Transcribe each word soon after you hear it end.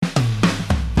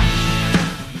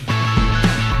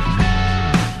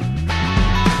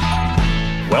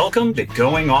Welcome to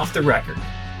Going Off the Record.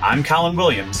 I'm Colin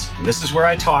Williams, and this is where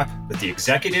I talk with the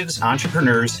executives,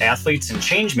 entrepreneurs, athletes, and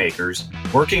change makers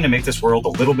working to make this world a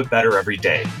little bit better every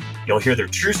day. You'll hear their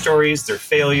true stories, their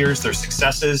failures, their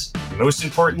successes, and most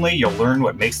importantly, you'll learn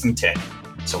what makes them tick.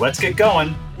 So let's get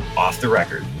going off the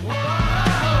record.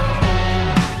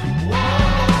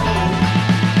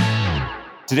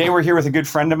 Today, we're here with a good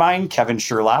friend of mine, Kevin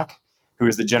Sherlock, who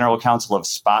is the General Counsel of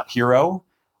SpotHero.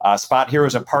 SpotHero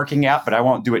is a parking app, but I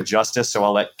won't do it justice, so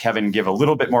I'll let Kevin give a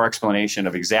little bit more explanation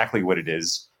of exactly what it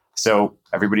is, so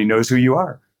everybody knows who you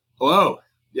are. Hello.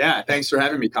 Yeah, thanks for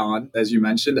having me, Colin. As you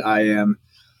mentioned, I am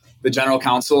the General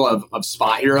Counsel of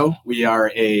SpotHero. We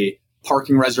are a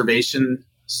parking reservation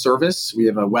service. We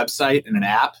have a website and an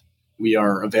app. We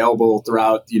are available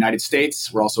throughout the United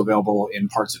States. We're also available in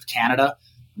parts of Canada.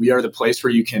 We are the place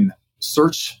where you can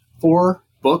search for,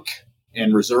 book,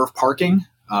 and reserve parking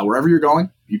wherever you're going.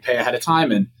 You pay ahead of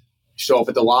time and show up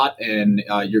at the lot, and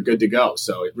you're good to go.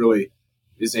 So it really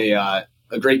is a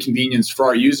great convenience for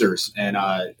our users, and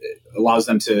it allows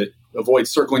them to avoid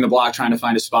circling the block trying to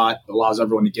find a spot. It allows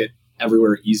everyone to get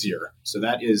everywhere easier. So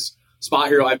that is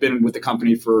SpotHero. I've been with the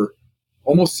company for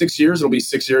almost 6 years. It'll be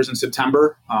 6 years in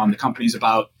September. The company's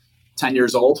about 10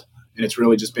 years old, and it's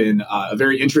really just been a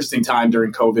very interesting time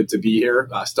during COVID to be here,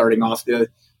 starting off the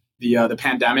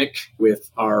pandemic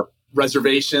with our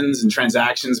reservations and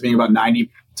transactions being about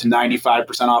 90 to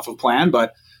 95% off of plan.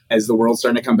 But as the world's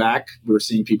starting to come back, we're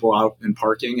seeing people out in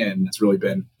parking, and it's really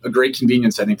been a great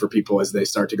convenience, I think, for people as they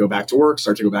start to go back to work,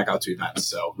 start to go back out to events.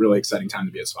 So really exciting time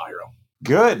to be at SpotHero.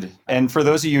 Good. And for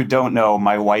those of you who don't know,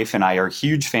 my wife and I are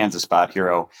huge fans of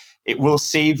SpotHero. It will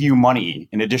save you money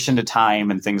in addition to time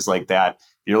and things like that. If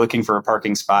you're looking for a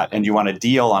parking spot and you want a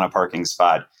deal on a parking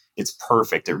spot, it's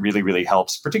perfect. It really, really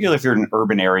helps, particularly if you're in an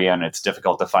urban area and it's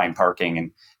difficult to find parking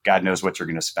and God knows what you're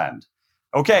going to spend.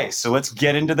 Okay, so let's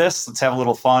get into this. Let's have a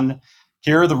little fun.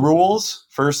 Here are the rules.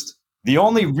 First, the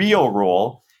only real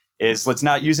rule is let's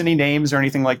not use any names or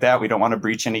anything like that. We don't want to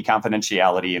breach any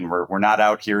confidentiality, and we're not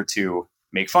out here to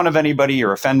make fun of anybody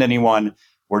or offend anyone.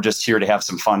 We're just here to have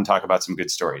some fun, talk about some good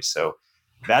stories. So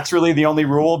that's really the only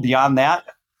rule. Beyond that,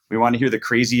 we want to hear the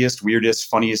craziest, weirdest,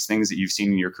 funniest things that you've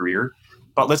seen in your career.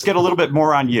 But let's get a little bit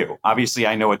more on you. Obviously,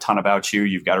 I know a ton about you.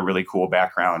 You've got a really cool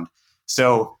background.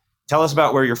 So tell us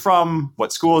about where you're from,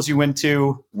 what schools you went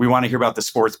to. We want to hear about the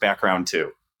sports background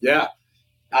too. Yeah.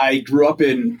 I grew up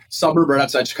in suburb right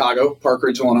outside Chicago, Park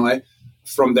Ridge, Illinois.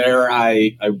 From there,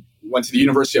 I went to the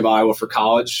University of Iowa for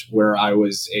college, where I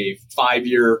was a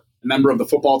 5-year member of the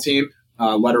football team,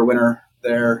 letter winner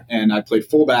there. And I played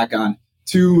fullback on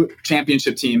 2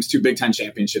 championship teams, 2 Big Ten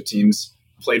championship teams.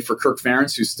 Played for Kirk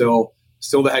Ferentz, who's still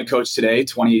the head coach today,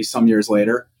 20 some years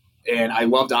later. And I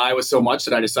loved Iowa so much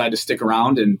that I decided to stick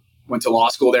around and went to law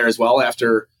school there as well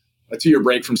after a 2-year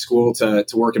break from school to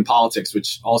work in politics,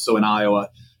 which also in Iowa,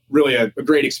 really a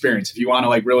great experience. If you want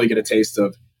to really get a taste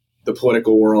of the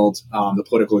political world, the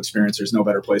political experience, there's no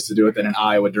better place to do it than in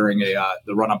Iowa during the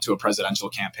run up to a presidential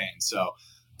campaign. So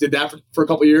did that for a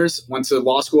couple of years, went to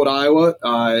law school at Iowa.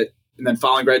 And then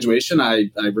following graduation, I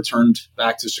returned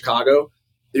back to Chicago.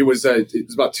 It was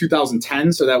about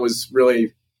 2010, so that was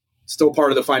really still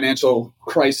part of the financial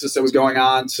crisis that was going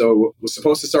on. So was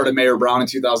supposed to start at Mayor Brown in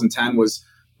 2010, was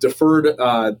deferred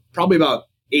probably about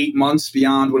 8 months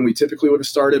beyond when we typically would have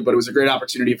started. But it was a great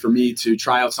opportunity for me to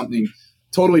try out something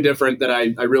totally different that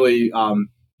I really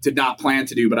did not plan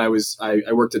to do. But I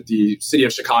worked at the City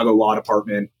of Chicago Law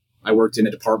Department. I worked in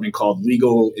a department called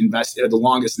the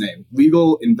longest name,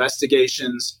 Legal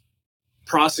Investigations,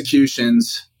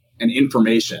 Prosecutions, and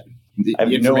Information. I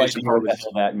have no idea what the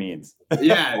hell that means.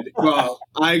 Yeah, well,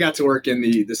 I got to work in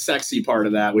the sexy part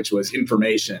of that, which was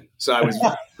information. So I was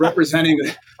representing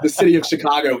the city of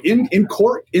Chicago in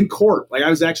court. Like I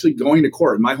was actually going to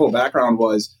court. My whole background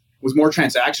was more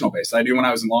transactional based. I knew when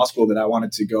I was in law school that I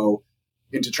wanted to go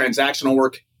into transactional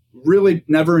work. Really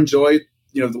never enjoyed,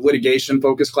 the litigation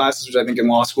focused classes, which I think in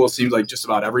law school seemed like just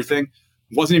about everything.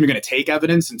 Wasn't even going to take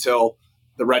evidence until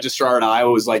the registrar at Iowa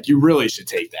was like, you really should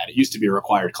take that. It used to be a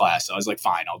required class. So I was like,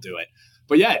 fine, I'll do it.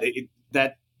 But yeah,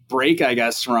 that break, I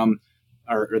guess, from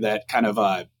or that kind of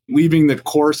leaving the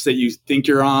course that you think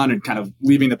you're on and kind of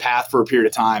leaving the path for a period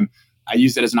of time, I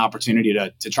used it as an opportunity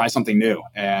to try something new,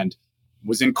 and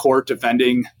was in court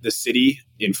defending the city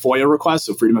in FOIA requests,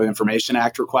 so Freedom of Information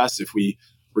Act requests. If we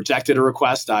rejected a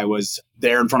request, I was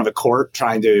there in front of a court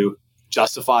trying to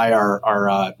justify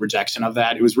our rejection of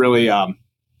that. It was really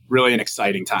an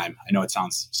exciting time. I know it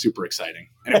sounds super exciting,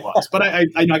 and it was. But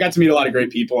I got to meet a lot of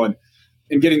great people, and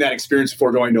getting that experience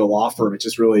before going to a law firm, it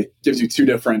just really gives you two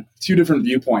different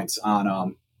viewpoints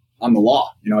on the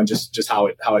law, and just how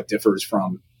it differs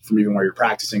from from even where you're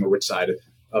practicing or which side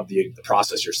of the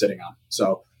process you're sitting on.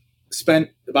 So spent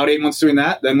about 8 months doing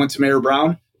that, then went to Mayer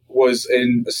Brown, was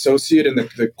an associate in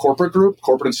the corporate group,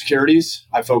 corporate and securities.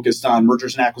 I focused on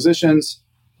mergers and acquisitions,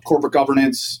 corporate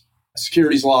governance,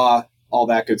 securities law, all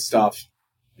that good stuff.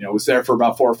 Was there for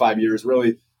about 4 or 5 years,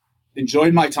 really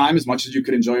enjoyed my time as much as you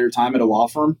could enjoy your time at a law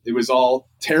firm. It was all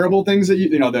terrible things that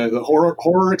the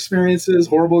horror experiences,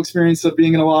 horrible experience of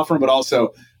being in a law firm, but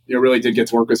also, really did get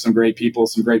to work with some great people,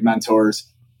 some great mentors,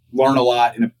 learn a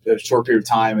lot in a short period of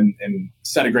time and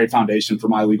set a great foundation for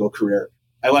my legal career.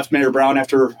 I left Mayer Brown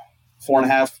after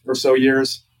 4.5 or so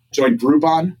years, joined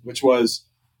Groupon, which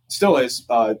still is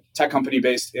a tech company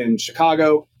based in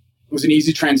Chicago. It was an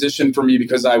easy transition for me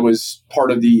because I was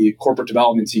part of the corporate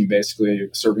development team, basically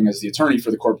serving as the attorney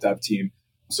for the corp dev team.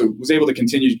 So was able to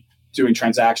continue doing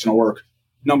transactional work,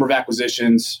 number of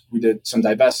acquisitions. We did some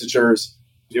divestitures.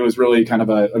 It was really kind of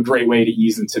a great way to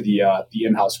ease into the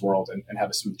in-house world and have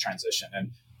a smooth transition.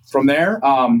 And from there,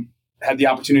 had the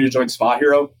opportunity to join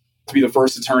SpotHero to be the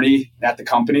first attorney at the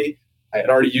company. I had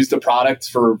already used the product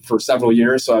for several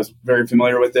years, so I was very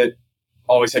familiar with it.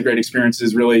 Always had great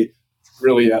experiences, really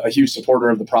a huge supporter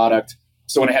of the product.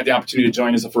 So when I had the opportunity to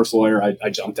join as the first lawyer, I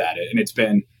jumped at it. And it's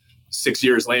been 6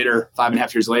 years later,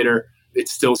 5.5 years later,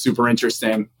 it's still super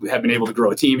interesting. We have been able to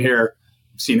grow a team here,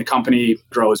 seen the company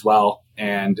grow as well,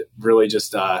 and really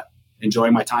just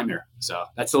enjoying my time here. So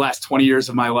that's the last 20 years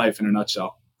of my life in a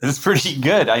nutshell. That's pretty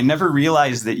good. I never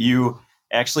realized that you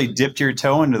actually dipped your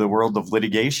toe into the world of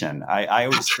litigation. I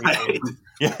always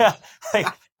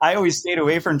I always stayed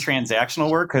away from transactional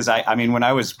work because I mean, when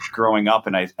I was growing up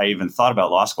and I even thought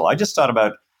about law school, I just thought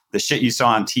about the shit you saw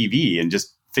on TV and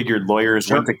just figured lawyers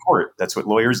went to court. That's what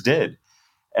lawyers did.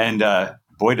 And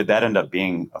boy, did that end up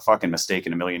being a fucking mistake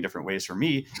in a million different ways for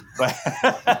me. But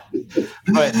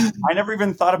I never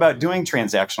even thought about doing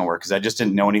transactional work because I just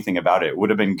didn't know anything about it. It would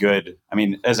have been good. I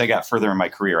mean, as I got further in my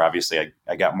career, obviously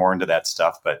I got more into that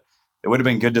stuff, but it would have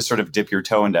been good to sort of dip your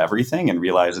toe into everything and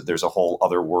realize that there's a whole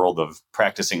other world of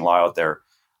practicing law out there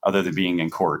other than being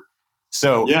in court.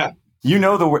 So yeah,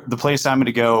 the place I'm going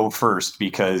to go first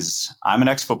because I'm an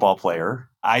ex-football player.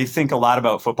 I think a lot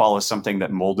about football as something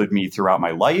that molded me throughout my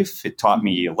life. It taught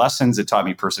me lessons. It taught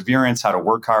me perseverance, how to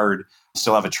work hard. I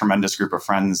still have a tremendous group of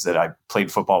friends that I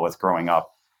played football with growing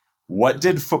up. What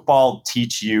did football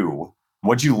teach you?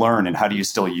 What did you learn and how do you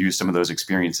still use some of those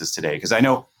experiences today? Because I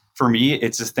know for me,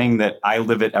 it's a thing that I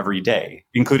live it every day,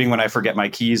 including when I forget my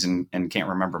keys and can't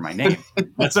remember my name.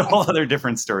 That's a whole other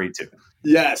different story too.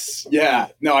 Yes. Yeah.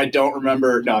 No, I don't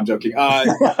remember. No, I'm joking. I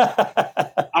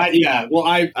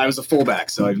was a fullback.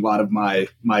 So a lot of my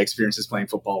experiences playing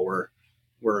football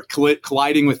were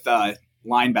colliding with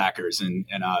linebackers and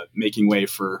making way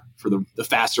for the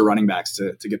faster running backs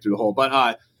to get through the hole. But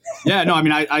I'm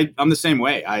the same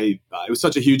way. It was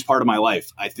such a huge part of my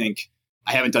life. I think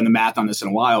I haven't done the math on this in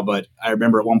a while, but I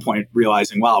remember at one point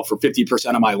realizing, wow, for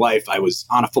 50% of my life, I was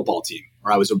on a football team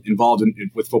or I was involved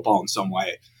with football in some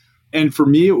way. And for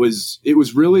me, it was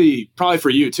really probably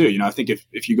for you too. I think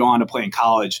if you go on to play in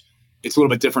college, it's a little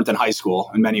bit different than high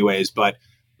school in many ways. But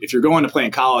if you're going to play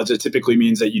in college, it typically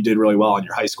means that you did really well on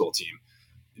your high school team.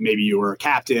 Maybe you were a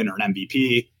captain or an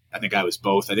MVP. I think I was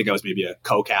both. I think I was maybe a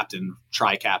co-captain,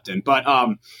 tri-captain. But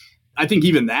I think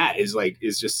even that is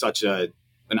just such an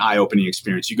eye-opening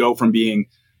experience. You go from being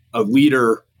a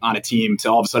leader on a team to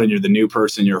all of a sudden you're the new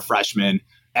person, you're a freshman.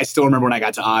 I still remember when I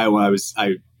got to Iowa,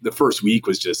 the first week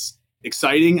was just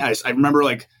exciting. I remember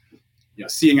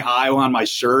seeing Iowa on my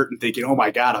shirt and thinking, oh my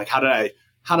God, how did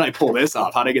I pull this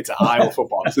off? How did I get to Iowa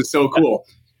football? This is so cool.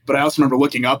 But I also remember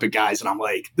looking up at guys and I'm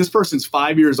like, this person's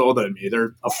 5 years older than me.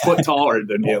 They're a foot taller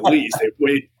than me at least. They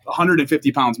weigh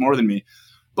 150 pounds more than me.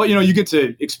 But, you get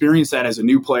to experience that as a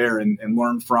new player and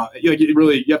learn from you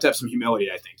have to have some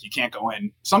humility, I think. You can't go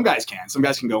in. Some guys can. Some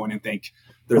guys can go in and think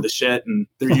they're the shit, and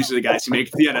they're usually the guys who make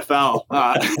the NFL.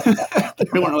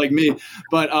 They weren't like me.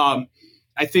 But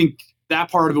I think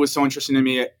that part of it was so interesting to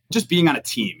me, just being on a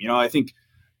team. I think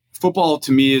football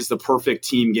to me is the perfect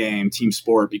team game, team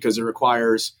sport, because it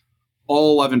requires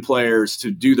all 11 players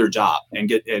to do their job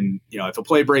and if a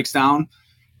play breaks down,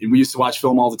 and we used to watch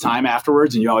film all the time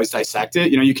afterwards and you always dissect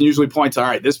it, you can usually point to, all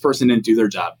right, this person didn't do their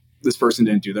job. This person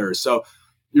didn't do theirs. So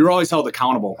you're always held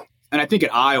accountable. And I think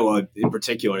at Iowa in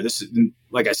particular, this is,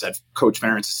 like I said, Coach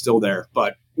Ferentz is still there.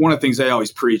 But one of the things they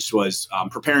always preached was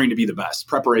preparing to be the best.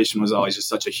 Preparation was always just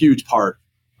such a huge part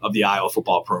of the Iowa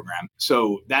football program.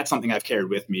 So that's something I've carried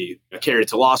with me. I carried it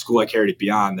to law school. I carried it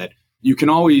beyond that. You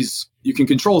can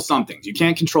control some things. You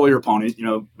can't control your opponent.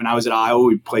 When I was at Iowa,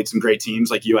 we played some great teams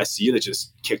like USC that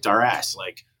just kicked our ass.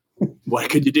 what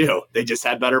could you do? They just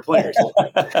had better players.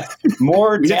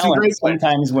 More We had some talent great players.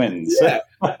 sometimes wins. Yeah,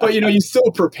 but you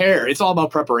still prepare. It's all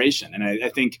about preparation, and I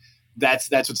think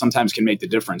that's what sometimes can make the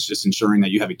difference. Just ensuring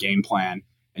that you have a game plan,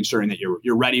 ensuring that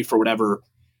you're ready for whatever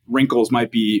wrinkles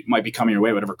might be coming your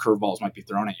way, whatever curveballs might be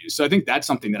thrown at you. So I think that's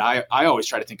something that I always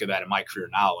try to think of that in my career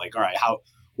now. Like, all right,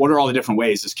 what are all the different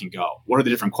ways this can go? What are the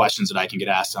different questions that I can get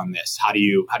asked on this? How do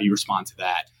you respond to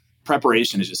that?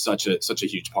 Preparation is just such a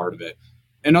huge part of it.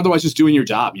 And otherwise, just doing your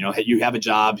job. You have a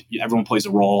job, everyone plays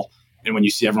a role. And when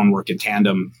you see everyone work in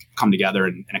tandem, come together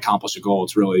and accomplish a goal,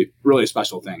 it's really, really a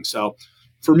special thing. So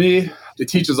for me, it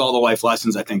teaches all the life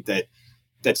lessons I think that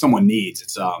someone needs.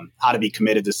 It's how to be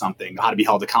committed to something, how to be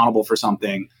held accountable for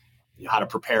something, how to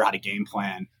prepare, how to game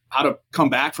plan, how to come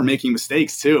back from making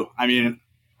mistakes too. I mean,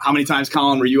 how many times,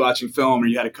 Colin, were you watching film or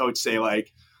you had a coach say,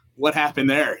 like, what happened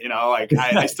there? Like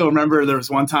I still remember there was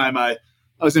one time I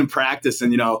was in practice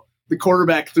and, the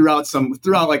quarterback threw out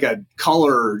like a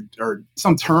color or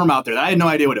some term out there that I had no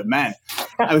idea what it meant.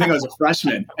 I think I was a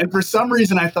freshman. And for some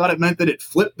reason, I thought it meant that it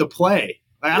flipped the play.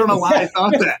 Like, I don't know why I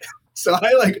thought that. So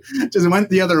I just went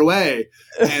the other way.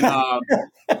 And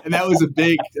that was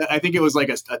I think it was like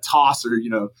a toss or,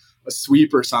 a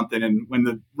sweep or something. And when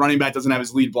the running back doesn't have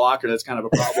his lead blocker, that's kind of a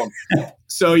problem.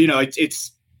 So,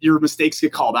 it's your mistakes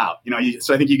get called out,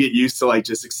 so I think you get used to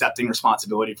just accepting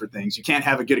responsibility for things. You can't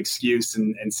have a good excuse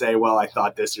and say, well, I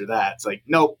thought this or that. It's like,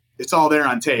 nope, it's all there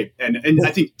on tape. And I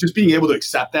think just being able to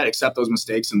accept those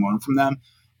mistakes and learn from them,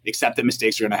 accept that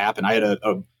mistakes are going to happen. I had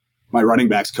my running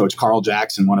backs coach, Carl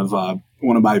Jackson, one of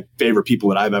my favorite people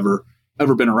that I've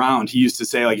ever been around. He used to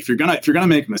say, if you're gonna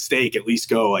make a mistake, at least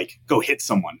go hit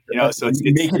someone. So it's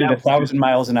make it 1,000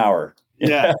 miles an hour.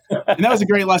 Yeah, and that was a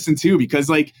great lesson too, because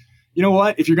you know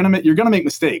what? If you're gonna make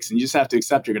mistakes, and you just have to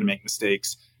accept you're gonna make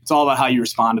mistakes. It's all about how you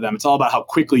respond to them. It's all about how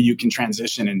quickly you can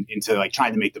transition into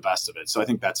trying to make the best of it. So I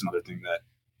think that's another thing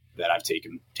that I've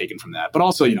taken from that. But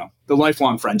also, the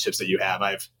lifelong friendships that you have.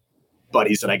 I have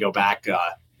buddies that I go back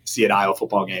see at Iowa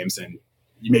football games, and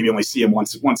you maybe only see them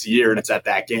once a year, and it's at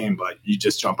that game, but you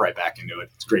just jump right back into it.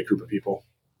 It's a great group of people.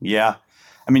 Yeah.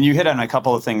 I mean, you hit on a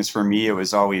couple of things. For me, it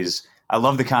was always, I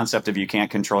love the concept of you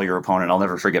can't control your opponent. I'll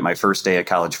never forget my first day of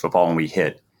college football when we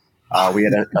hit. We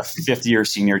had a fifth-year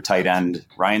senior tight end,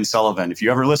 Ryan Sullivan. If you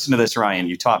ever listen to this, Ryan,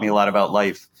 you taught me a lot about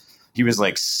life. He was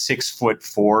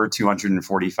 6'4",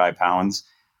 245 pounds.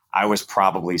 I was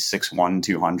probably 6'1",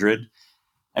 200.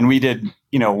 And we did,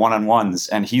 one-on-ones,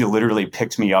 and he literally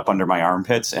picked me up under my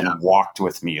armpits and walked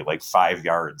with me 5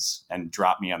 yards and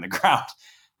dropped me on the ground.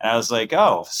 And I was like,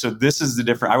 oh, so this is the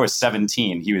difference. I was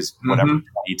 17. He was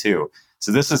 22.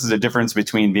 So this is the difference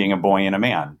between being a boy and a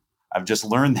man. I've just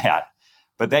learned that.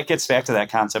 But that gets back to that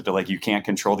concept of you can't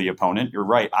control the opponent. You're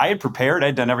right. I had prepared.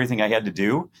 I'd done everything I had to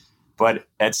do. But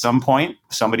at some point,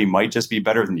 somebody might just be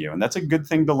better than you. And that's a good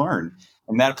thing to learn.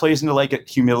 And that plays into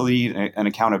humility and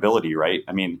accountability, right?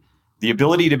 I mean, the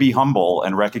ability to be humble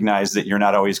and recognize that you're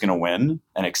not always going to win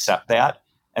and accept that.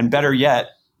 And better yet,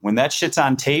 when that shit's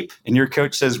on tape and your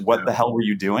coach says, what the hell were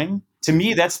you doing? To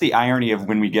me, that's the irony of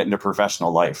when we get into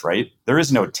professional life, right? There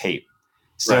is no tape.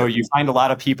 So you find a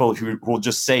lot of people who will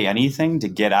just say anything to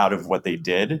get out of what they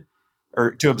did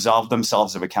or to absolve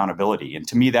themselves of accountability. And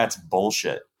to me, that's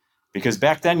bullshit. Because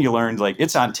back then you learned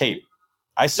it's on tape.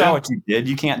 I saw what you did.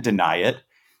 You can't deny it.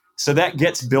 So that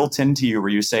gets built into you where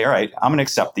you say, all right, I'm going to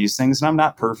accept these things and I'm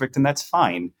not perfect and that's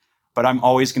fine. But I'm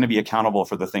always going to be accountable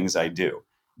for the things I do.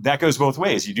 That goes both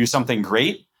ways. You do something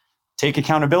great, take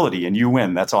accountability and you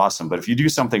win. That's awesome. But if you do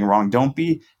something wrong, don't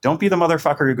be the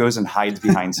motherfucker who goes and hides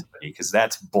behind somebody because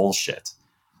that's bullshit.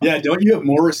 Yeah. Don't you have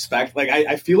more respect?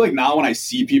 I feel like now when I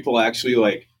see people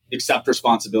actually accept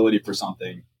responsibility for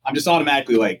something, I'm just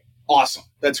automatically awesome.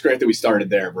 That's great that we started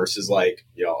there versus a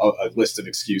list of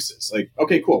excuses.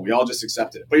 Okay, cool. We all just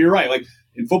accept it. But you're right.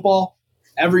 In football,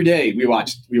 every day we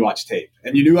watch tape.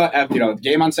 And you knew, the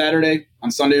game on Saturday, on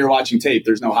Sunday you're watching tape.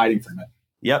 There's no hiding from it.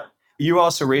 Yep. You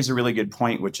also raise a really good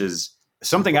point, which is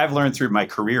something I've learned through my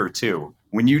career too.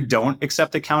 When you don't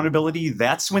accept accountability,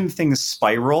 that's when things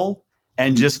spiral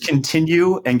and just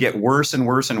continue and get worse and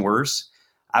worse and worse.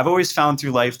 I've always found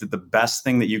through life that the best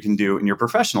thing that you can do in your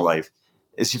professional life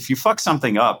is if you fuck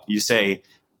something up, you say,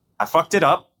 I fucked it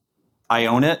up. I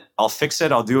own it. I'll fix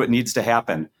it. I'll do what needs to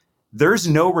happen. There's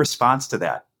no response to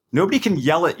that. Nobody can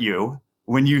yell at you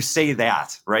when you say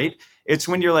that, right? It's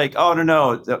when you're like, oh,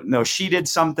 no, she did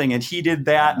something and he did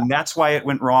that. And that's why it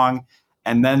went wrong.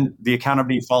 And then the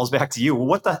accountability falls back to you. Well,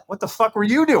 what the fuck were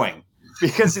you doing?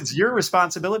 Because it's your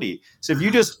responsibility. So if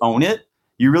you just own it,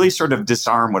 you really sort of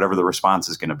disarm whatever the response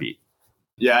is going to be.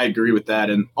 Yeah, I agree with that.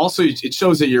 And also it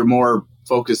shows that you're more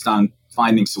focused on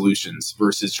finding solutions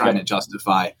versus trying to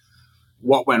justify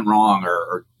what went wrong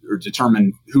or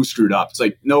determine who screwed up. It's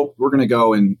like, nope, we're going to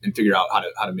go and figure out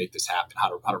how to make this happen,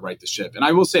 how to right the ship. And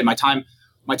I will say my time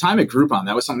at Groupon,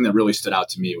 that was something that really stood out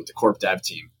to me with the corp dev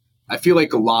team. I feel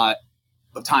like a lot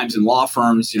of times in law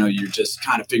firms, you're just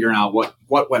kind of figuring out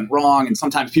what went wrong. And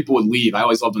sometimes people would leave. I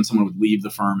always loved when someone would leave the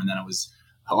firm and then it was,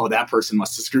 oh, that person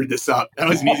must have screwed this up. That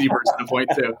was an easy person to point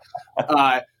to.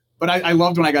 But I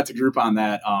loved when I got to Groupon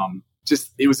that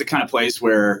just it was the kind of place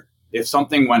where if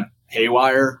something went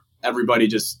haywire, everybody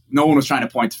no one was trying to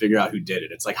point to figure out who did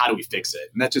it. It's like, how do we fix it?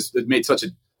 And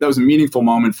that was a meaningful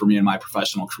moment for me in my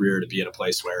professional career to be at a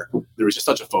place where there was just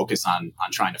such a focus on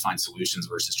trying to find solutions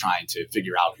versus trying to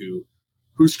figure out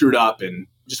who screwed up and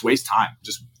just waste time,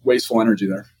 just wasteful energy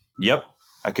there. Yep.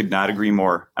 I could not agree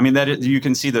more. I mean, you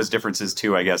can see those differences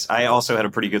too, I guess. I also had a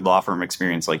pretty good law firm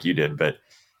experience like you did, but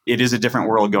it is a different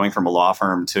world going from a law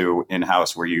firm to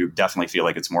in-house where you definitely feel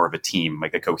like it's more of a team,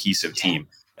 like a cohesive team,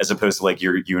 as opposed to like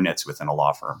your units within a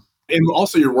law firm. And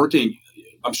also you're working,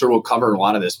 I'm sure we'll cover a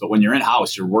lot of this, but when you're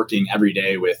in-house, you're working every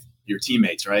day with your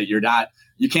teammates, right?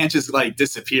 You can't just like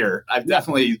disappear. I've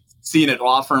definitely seen at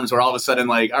law firms where all of a sudden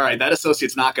like, all right, that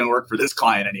associate's not going to work for this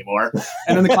client anymore.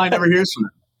 And then the client never hears from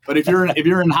them. But if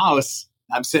you're in-house,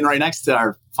 I'm sitting right next to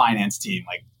our finance team.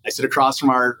 Like I sit across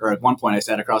from at one point I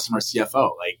sat across from our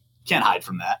CFO. Like can't hide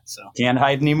from that. So can't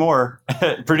hide anymore.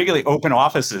 Particularly open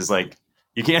offices. Like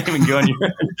you can't even go in here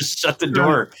and just shut the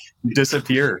door,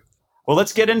 disappear. Well,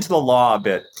 let's get into the law a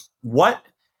bit.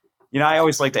 I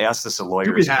always like to ask this to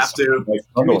lawyers. We have to.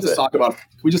 Can we just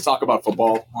talk about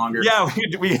football longer? Yeah,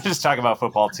 we can just talk about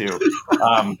football too.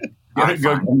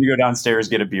 Go downstairs,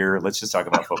 get a beer. Let's just talk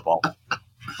about football.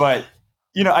 But,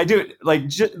 I do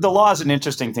the law is an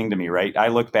interesting thing to me, right? I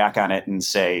look back on it and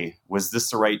say, was this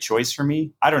the right choice for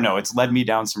me? I don't know. It's led me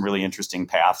down some really interesting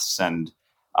paths. And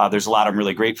there's a lot I'm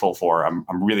really grateful for.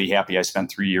 I'm really happy I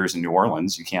spent 3 years in New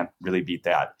Orleans. You can't really beat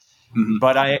that. Mm-hmm.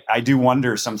 But I do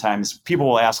wonder sometimes people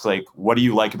will ask, like, what do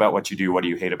you like about what you do? What do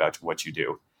you hate about what you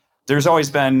do? There's always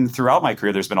been, throughout my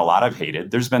career, there's been a lot I've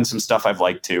hated. There's been some stuff I've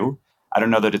liked too. I don't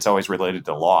know that it's always related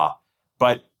to law.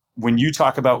 But when you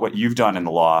talk about what you've done in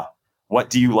the law, what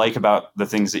do you like about the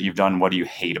things that you've done? What do you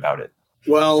hate about it?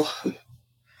 Well,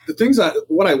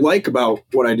 what I like about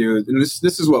what I do, and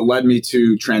this is what led me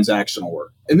to transactional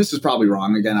work. And this is probably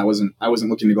wrong. Again, I wasn't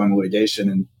looking to go into litigation.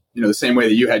 And the same way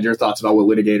that you had your thoughts about what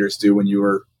litigators do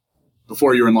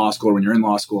before you were in law school or when you're in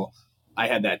law school, I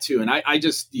had that too. And I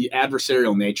just, the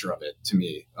adversarial nature of it to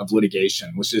me, of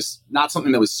litigation, was just not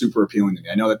something that was super appealing to me.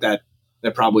 I know that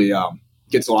probably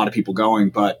gets a lot of people going,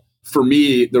 but for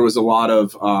me, there was a lot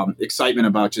of excitement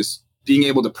about just being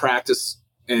able to practice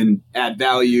and add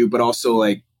value, but also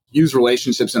like use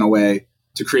relationships in a way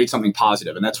to create something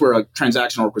positive. And that's where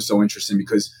transactional work was so interesting,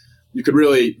 because you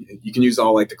can use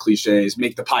all like the cliches,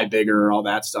 make the pie bigger, all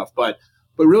that stuff. But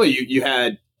really you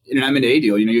had in an M&A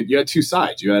deal, you had two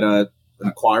sides. You had an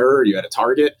acquirer, you had a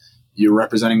target, you were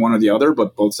representing one or the other,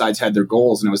 but both sides had their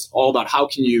goals. And it was all about how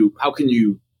can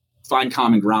you find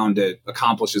common ground to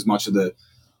accomplish as much of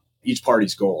each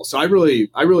party's goal. So I really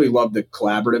love the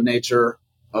collaborative nature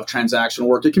of transactional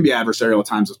work. It can be adversarial at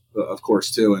times, of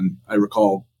course, too. And I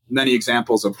recall many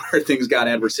examples of where things got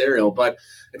adversarial. But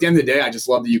at the end of the day, I just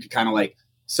love that you could kind of like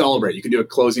celebrate. You could do a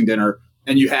closing dinner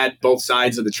and you had both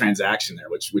sides of the transaction there,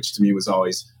 which to me was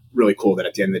always really cool, that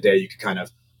at the end of the day, you could kind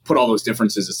of put all those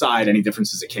differences aside, any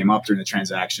differences that came up during the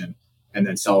transaction, and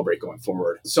then celebrate going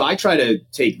forward. So I try to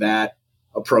take that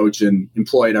approach and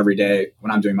employ it every day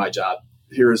when I'm doing my job.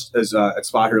 Here at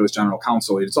SpotHero as General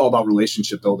Counsel, it's all about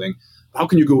relationship building. How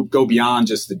can you go beyond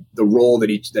just the role that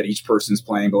each person's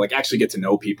playing, but like actually get to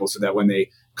know people so that when they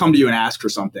come to you and ask for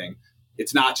something,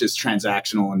 it's not just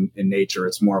transactional in nature.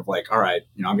 It's more of like, all right,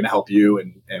 I'm going to help you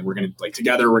and we're going to like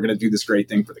together, we're going to do this great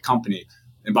thing for the company.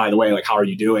 And by the way, like, how are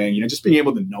you doing? Just being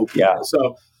able to know people. Yeah.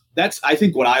 So that's, I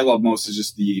think what I love most is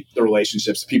just the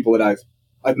relationships, the people that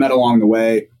I've met along the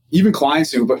way, even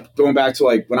clients who, but going back to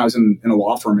like when I was in a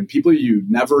law firm and people you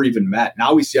never even met.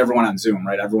 Now we see everyone on Zoom,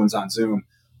 right? Everyone's on Zoom.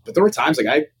 But there were times like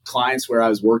I had clients where I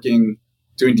was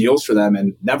doing deals for them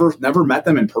and never met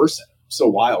them in person. So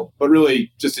wild, but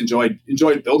really just enjoyed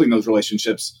building those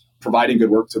relationships, providing good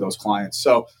work to those clients.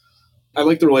 So I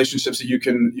like the relationships that you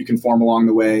can form along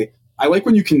the way. I like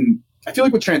when I feel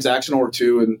like with transactional work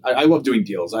too, and I love doing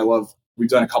deals. We've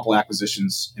done a couple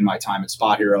acquisitions in my time at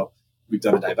SpotHero. We've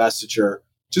done a divestiture.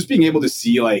 Just being able to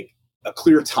see like a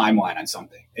clear timeline on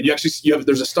something. And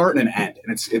there's a start and an end,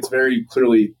 and it's very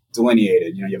clearly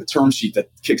delineated. You have a term sheet that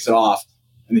kicks it off,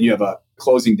 and then you have a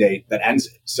closing date that ends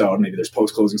it. So maybe there's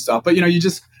post-closing stuff, but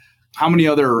how many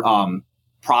other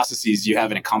processes you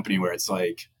have in a company where it's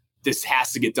like, this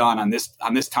has to get done on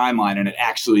this timeline, and it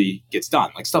actually gets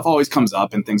done. Like stuff always comes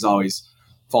up and things always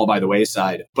fall by the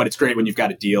wayside, but it's great when you've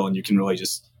got a deal and you can really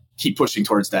just keep pushing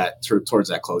towards that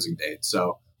closing date.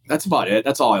 So that's about it.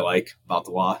 That's all I like about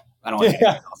the law. I don't like anything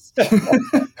else.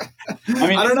 I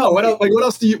mean, I don't know what else. Like,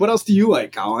 what else do you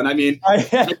like, Colin? I mean, I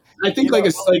think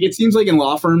it seems like in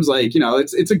law firms, like,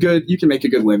 it's a good. You can make a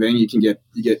good living. You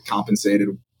get compensated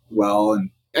well, and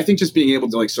I think just being able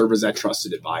to like serve as that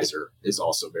trusted advisor is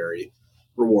also very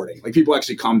rewarding. Like people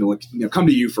actually come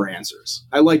to you for answers.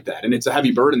 I like that, and it's a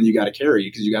heavy burden that you got to carry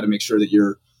because you got to make sure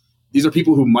that these are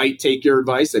people who might take your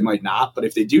advice. They might not, but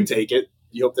if they do take it,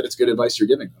 you hope that it's good advice you're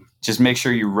giving them. Just make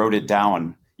sure you wrote it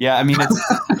down. Yeah, I mean,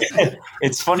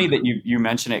 it's funny that you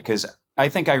mention it because I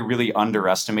think I really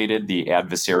underestimated the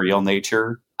adversarial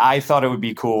nature. I thought it would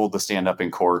be cool to stand up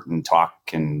in court and talk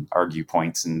and argue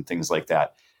points and things like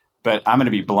that. But I'm going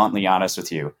to be bluntly honest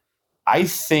with you. I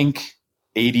think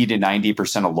 80 to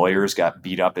 90% of lawyers got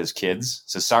beat up as kids.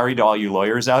 So sorry to all you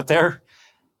lawyers out there.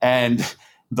 And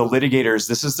the litigators,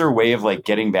 this is their way of like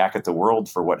getting back at the world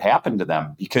for what happened to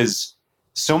them, because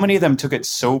so many of them took it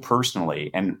so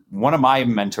personally. And one of my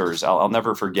mentors, I'll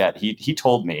never forget, he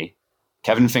told me,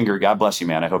 Kevin Finger, God bless you,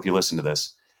 man. I hope you listen to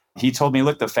this. He told me,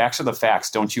 look, the facts are the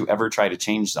facts. Don't you ever try to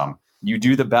change them. You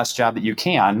do the best job that you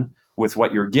can with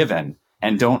what you're given,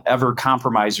 and don't ever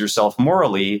compromise yourself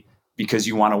morally because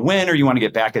you want to win or you want to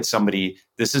get back at somebody.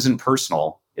 This isn't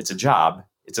personal. It's a job.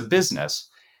 It's a business.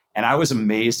 And I was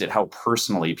amazed at how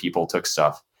personally people took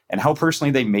stuff and how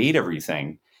personally they made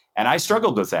everything. And I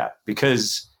struggled with that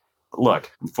because, look,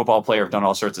 I'm a football player. I've done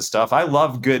all sorts of stuff. I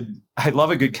love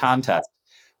a good contest,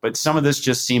 but some of this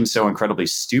just seems so incredibly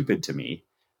stupid to me.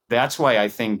 That's why I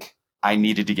think I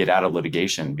needed to get out of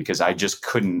litigation, because I just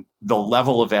couldn't. The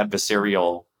level of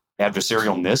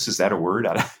adversarialness, is that a word?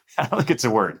 I don't think it's a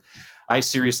word. I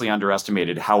seriously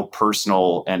underestimated how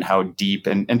personal and how deep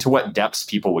and to what depths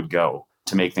people would go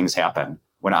to make things happen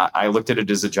when I looked at it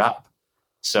as a job.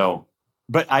 So,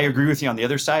 but I agree with you on the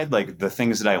other side, like the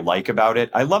things that I like about it.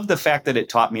 I love the fact that it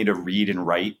taught me to read and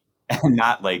write, and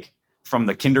not like from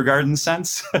the kindergarten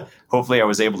sense. Hopefully I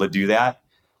was able to do that.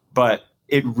 But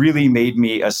it really made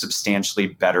me a substantially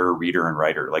better reader and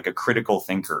writer, like a critical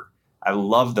thinker. I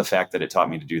love the fact that it taught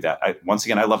me to do that. I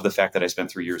love the fact that I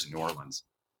spent 3 years in New Orleans.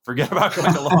 Forget about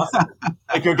going to law school.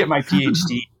 I go get my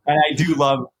PhD. And I do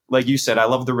love, like you said, I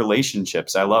love the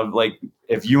relationships. I love, like,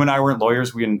 if you and I weren't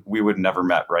lawyers, we would have never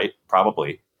met, right?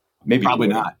 Probably. Probably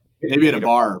not. Maybe at a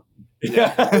bar.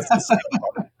 Yeah.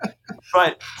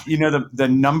 But, the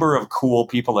number of cool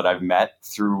people that I've met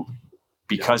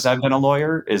because I've been a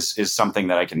lawyer is something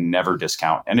that I can never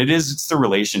discount. And it's the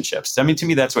relationships. I mean, to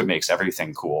me, that's what makes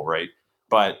everything cool, right?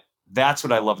 But that's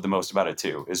what I love the most about it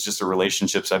too, is just the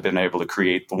relationships I've been able to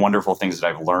create, the wonderful things that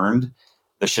I've learned.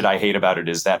 The shit I hate about it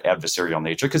is that adversarial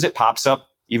nature, because it pops up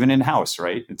even in-house,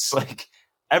 right? It's like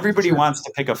everybody wants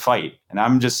to pick a fight. And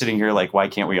I'm just sitting here like, why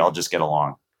can't we all just get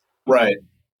along? Right.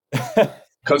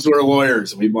 Because we're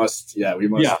lawyers. We must argue.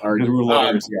 We're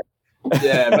lawyers. But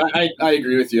I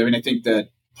agree with you. I mean, I think that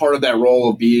part of that role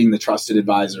of being the trusted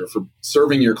advisor for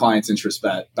serving your client's interest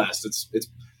best, it's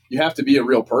you have to be a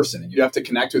real person and you have to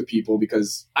connect with people,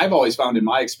 because I've always found in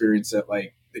my experience that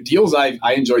like the deals I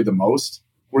enjoyed the most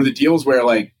were the deals where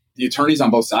like the attorneys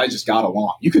on both sides just got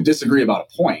along. You could disagree about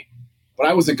a point, but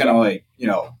I wasn't going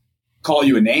to call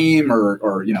you a name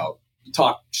or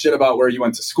talk shit about where you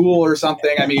went to school or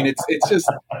something. I mean, it's just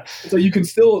so you can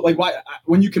still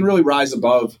when you can really rise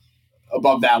above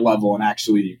that level and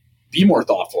actually be more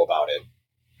thoughtful about it,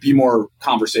 be more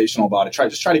conversational about it. Try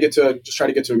to get to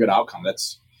a good outcome.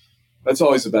 That's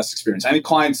always the best experience. I think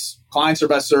clients are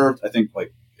best served. I think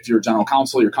like if you're a general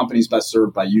counsel, your company's best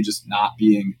served by you just not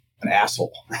being an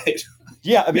asshole, right?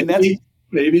 Yeah, I mean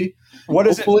maybe. What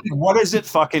does it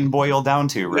fucking boil down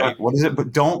to, right? Yeah. What is it?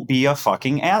 But don't be a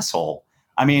fucking asshole.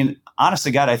 I mean,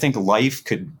 honestly, God, I think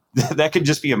that could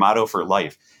just be a motto for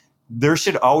life. There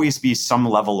should always be some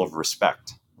level of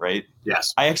respect, right?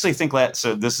 Yes. I actually think that,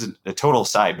 so this is a total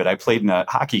side, but I played in a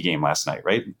hockey game last night,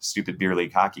 right? Stupid beer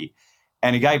league hockey.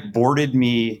 And a guy boarded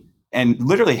me and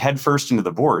literally head first into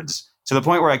the boards to the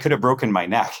point where I could have broken my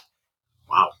neck.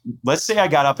 Wow. Let's say I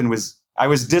got up and I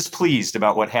was displeased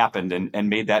about what happened and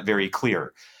made that very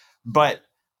clear. But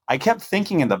I kept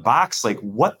thinking in the box, like,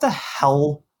 what the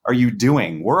hell are you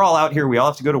doing? We're all out here. We all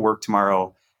have to go to work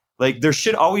tomorrow. Like, there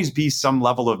should always be some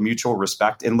level of mutual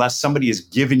respect unless somebody has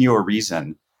given you a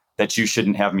reason that you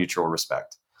shouldn't have mutual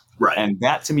respect. Right. And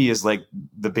that to me is like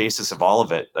the basis of all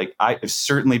of it. Like, I've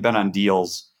certainly been on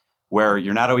deals where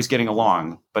you're not always getting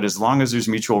along, but as long as there's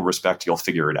mutual respect, you'll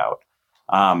figure it out.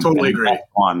 Totally agree.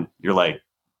 On, you're like,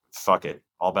 fuck it,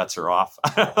 all bets are off.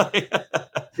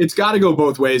 It's got to go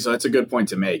both ways. So that's a good point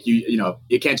to make. You know,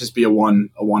 it can't just be a one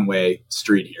way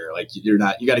street here. Like you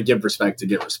got to give respect to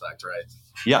get respect, right?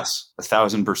 Yes,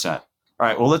 1,000%. All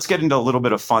right, well, let's get into a little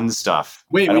bit of fun stuff.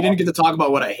 Wait, we didn't get to talk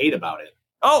about what I hate about it.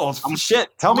 Oh shit!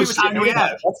 Tell me what time do we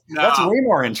have? That's way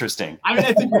more interesting. I mean,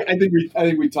 I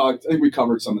think we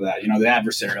covered some of that. You know, the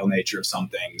adversarial nature of some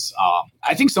things.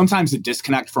 I think sometimes the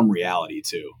disconnect from reality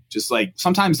too. Just like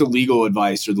sometimes the legal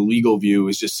advice or the legal view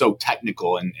is just so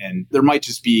technical, and there might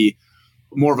just be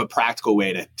more of a practical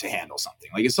way to handle something.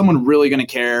 Like, is someone really going to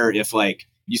care if like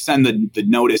you send the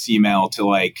notice email to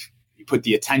like you put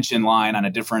the attention line on a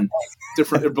different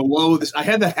below this? I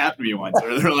had that happen to me once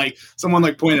where they're like, someone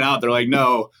like pointed out, they're like,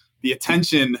 no, the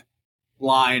attention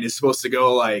line is supposed to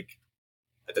go like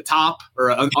at the top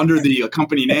or under the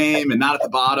company name and not at the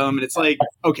bottom. And it's like,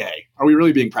 okay, are we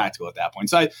really being practical at that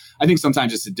point? So I think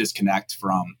sometimes it's a disconnect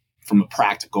from a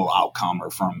practical outcome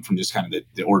or from just kind of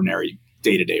the ordinary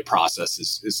day-to-day process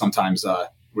is sometimes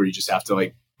where you just have to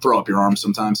like throw up your arms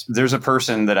sometimes. There's a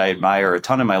person that I admire a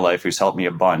ton in my life who's helped me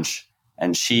a bunch.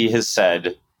 And she has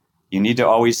said, you need to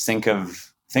always think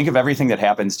of everything that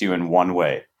happens to you in one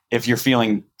way. If you're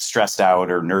feeling stressed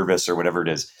out or nervous or whatever it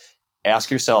is,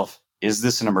 ask yourself, is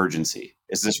this an emergency?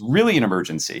 Is this really an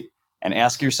emergency? And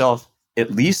ask yourself at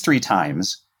least 3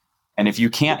 times. And if you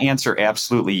can't answer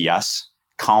absolutely yes,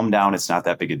 calm down. It's not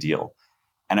that big a deal.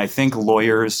 And I think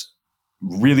lawyers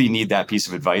really need that piece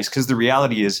of advice, because the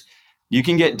reality is you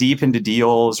can get deep into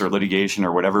deals or litigation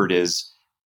or whatever it is.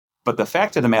 But the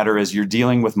fact of the matter is you're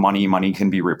dealing with money. Money can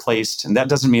be replaced. And that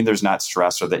doesn't mean there's not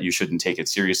stress or that you shouldn't take it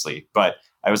seriously. But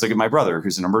I was like at my brother,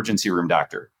 who's an emergency room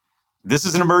doctor. This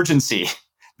is an emergency.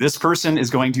 This person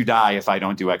is going to die if I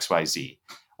don't do X, Y, Z.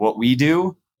 What we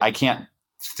do, I can't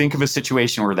think of a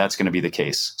situation where that's going to be the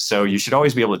case. So you should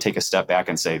always be able to take a step back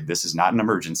and say, this is not an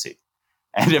emergency.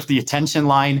 And if the attention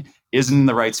line isn't in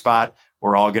the right spot,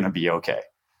 we're all going to be okay.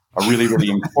 A really, really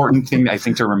important thing, I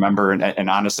think, to remember. And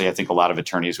honestly, I think a lot of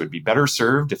attorneys would be better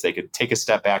served if they could take a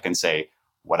step back and say,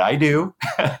 what I do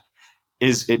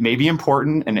is it may be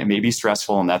important and it may be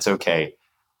stressful, and that's okay.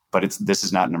 But this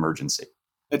is not an emergency.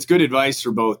 It's good advice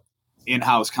for both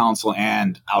in-house counsel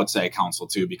and outside counsel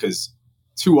too, because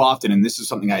too often, and this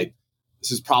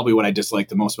is probably what I disliked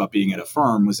the most about being at a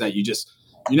firm, was that you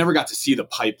never got to see the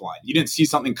pipeline. You didn't see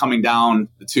something coming down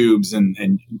the tubes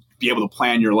and be able to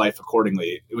plan your life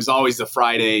accordingly. It was always the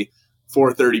Friday,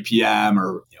 4:30 p.m.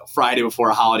 or Friday before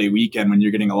a holiday weekend when you're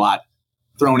getting a lot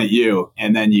thrown at you.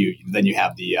 And then you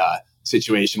have the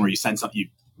situation where you send something, you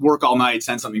work all night,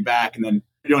 send something back, and then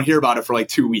you don't hear about it for like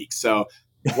 2 weeks. So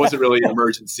it wasn't really an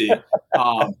emergency.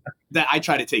 That I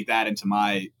try to take that into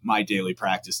my daily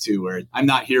practice too, where I'm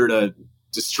not here to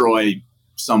destroy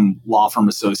some law firm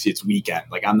associate's weekend.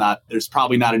 Like there's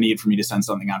probably not a need for me to send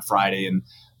something on Friday and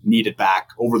need it back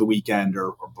over the weekend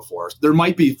or before. There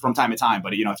might be from time to time,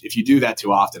 but if you do that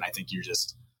too often, I think you're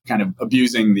just kind of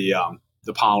abusing the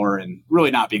power and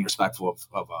really not being respectful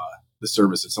of the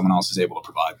service that someone else is able to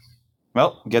provide.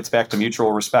 Well, it gets back to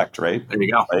mutual respect, right? There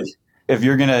you go. Like, if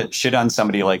you're going to shit on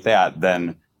somebody like that,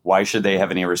 then why should they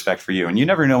have any respect for you? And you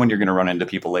never know when you're going to run into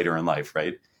people later in life,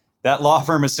 right? That law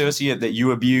firm associate that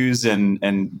you abuse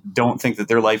and don't think that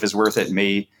their life is worth it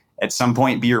may at some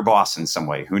point be your boss in some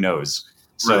way. Who knows?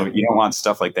 So You don't want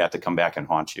stuff like that to come back and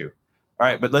haunt you. All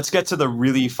right, but let's get to the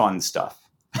really fun stuff.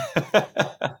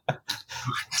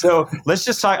 So let's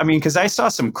just talk, because I saw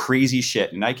some crazy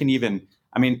shit, and I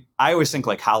always think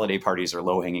like holiday parties are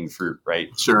low-hanging fruit, right?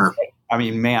 Sure.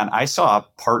 Man, I saw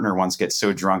a partner once get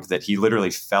so drunk that he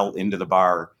literally fell into the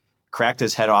bar, cracked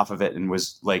his head off of it, and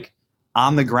was like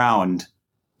on the ground,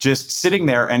 just sitting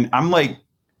there. And I'm like,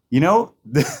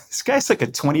 this guy's like a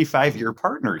 25-year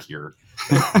partner here.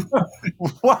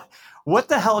 What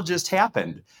the hell just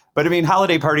happened? But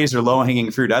holiday parties are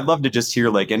low-hanging fruit. I'd love to just hear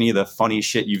like any of the funny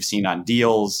shit you've seen on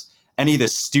deals, any of the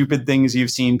stupid things you've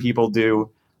seen people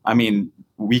do.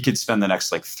 We could spend the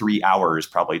next like 3 hours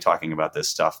probably talking about this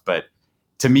stuff. But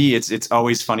to me, it's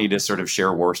always funny to sort of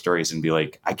share war stories and be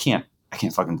like, I can't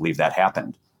fucking believe that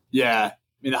happened. Yeah.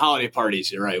 The holiday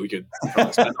parties, you're right. We could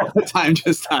probably spend all the time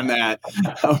just on that.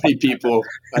 How many people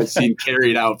I've seen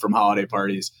carried out from holiday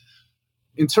parties.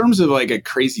 In terms of like a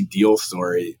crazy deal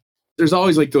story, there's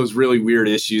always like those really weird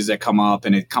issues that come up,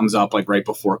 and it comes up like right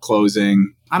before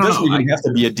closing. I don't know. It doesn't even have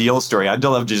to be a deal story. I'd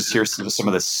love to just hear some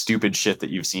of the stupid shit that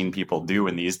you've seen people do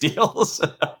in these deals.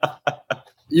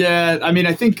 Yeah.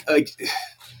 I think like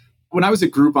when I was at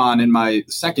Groupon in my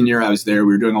second year I was there,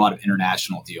 we were doing a lot of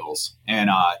international deals, and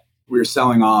we were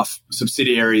selling off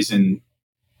subsidiaries in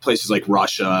places like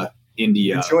Russia,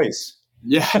 India. Good choice.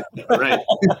 Yeah, right.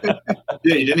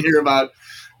 Yeah, you didn't hear about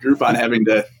Groupon having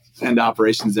to end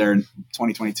operations there in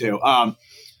 2022. And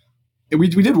we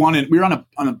did one. We were on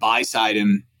a buy side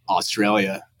in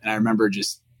Australia, and I remember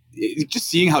just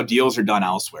seeing how deals are done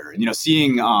elsewhere, and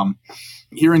seeing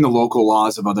hearing the local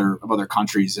laws of other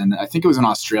countries. And I think it was in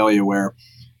Australia where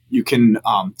you can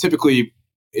typically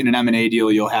in an M&A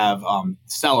deal, you'll have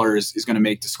sellers is going to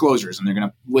make disclosures, and they're going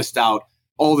to list out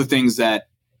all the things that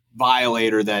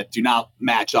violate or that do not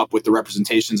match up with the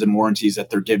representations and warranties that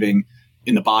they're giving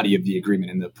in the body of the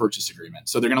agreement, in the purchase agreement.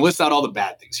 So they're going to list out all the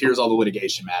bad things. Here's all the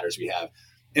litigation matters we have.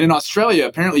 And in Australia,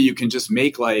 apparently you can just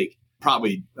make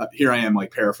probably here I am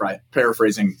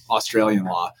paraphrasing Australian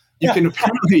law. You can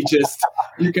apparently just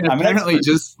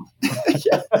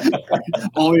yeah.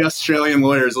 All the Australian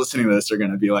lawyers listening to this are going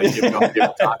to be like,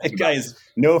 guys,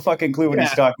 no fucking clue what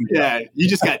he's talking about. Yeah, you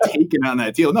just got taken on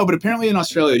that deal. No, but apparently in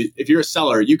Australia, if you're a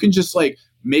seller, you can just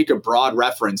make a broad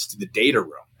reference to the data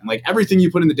room. And everything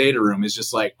you put in the data room is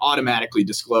just automatically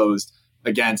disclosed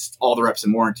against all the reps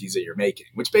and warranties that you're making,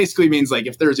 which basically means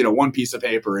if there's, one piece of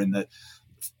paper in the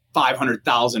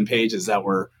 500,000 pages that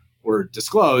were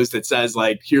disclosed that says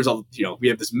here's all, we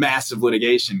have this massive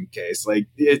litigation case,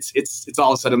 it's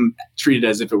all of a sudden treated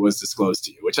as if it was disclosed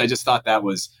to you, which I just thought that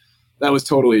was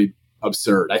totally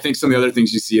absurd. I think some of the other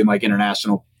things you see in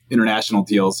international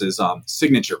deals is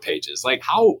signature pages.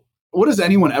 What is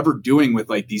anyone ever doing with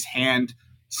these hand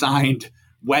signed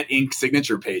wet ink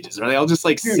signature pages? Are they all just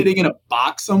sitting in a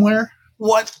box somewhere?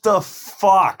 What the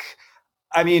fuck?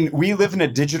 I mean, we live in a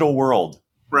digital world.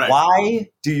 Right. Why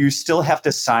do you still have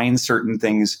to sign certain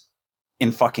things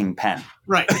in fucking pen?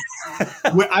 Right.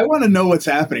 I want to know what's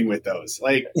happening with those.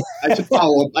 I should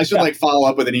follow up. I should follow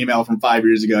up with an email from 5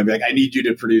 years ago and be I need you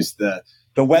to produce the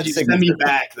wet signature. Send me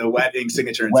back the wet ink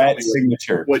signature and tell me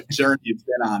what journey it's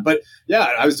been on. But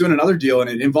yeah, I was doing another deal and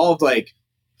it involved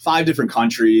 5 different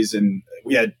countries, and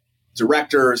we had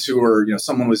directors who were,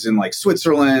 someone was in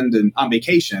Switzerland and on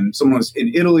vacation. Someone was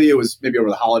in Italy. It was maybe over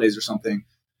the holidays or something.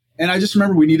 And I just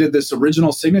remember we needed this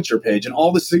original signature page, and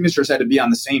all the signatures had to be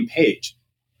on the same page.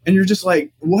 And you're just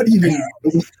what even,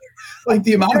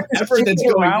 the amount of effort that's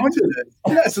going into this.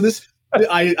 Yeah. So this,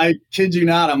 I kid you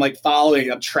not, I'm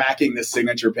tracking this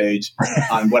signature page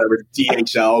on whatever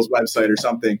DHL's website or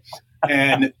something,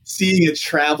 and seeing it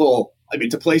travel,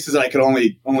 to places that I could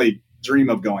only dream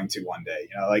of going to one day.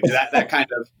 That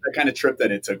kind of trip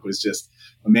that it took was just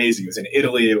amazing. It was in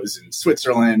Italy, it was in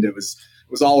Switzerland, it was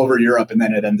all over Europe, and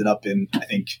then it ended up in, I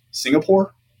think,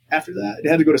 Singapore after that. It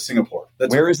had to go to Singapore.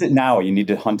 Where is it now? You need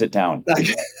to hunt it down.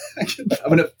 I'm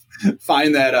going to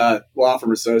find that law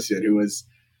firm associate who was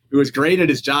great at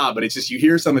his job, but it's just you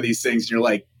hear some of these things and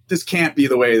you're this can't be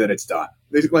the way that it's done.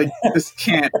 This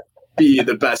can't be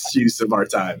the best use of our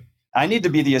time. I need to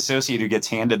be the associate who gets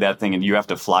handed that thing and you have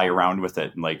to fly around with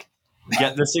it and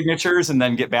get the signatures and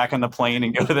then get back on the plane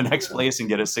and go to the next place and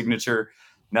get a signature.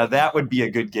 Now that would be a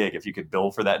good gig if you could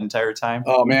bill for that entire time.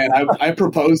 Oh man, I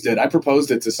proposed it. I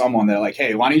proposed it to someone. They're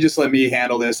hey, why don't you just let me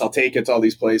handle this? I'll take it to all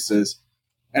these places.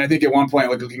 And I think at one point,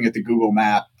 looking at the Google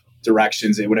map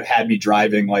directions, it would have had me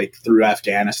driving through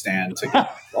Afghanistan to get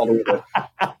all the way to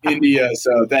India.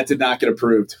 So that did not get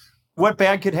approved. What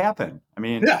bad could happen? I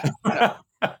mean, yeah.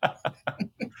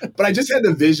 But I just had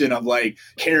the vision of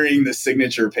carrying the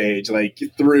signature page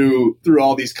through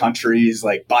all these countries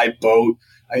by boat.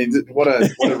 I mean, what a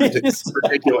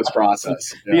ridiculous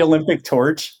process. Yeah. The Olympic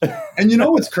torch. And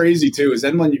what's crazy too is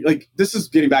then when you this is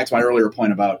getting back to my earlier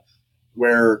point about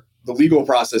where the legal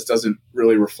process doesn't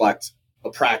really reflect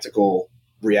a practical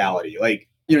reality.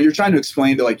 You're trying to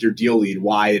explain to your deal lead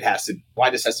why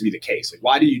this has to be the case.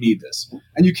 Why do you need this?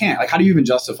 And you can't. How do you even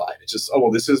justify it? It's just,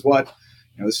 this is what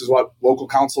local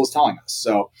counsel is telling us.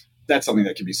 So that's something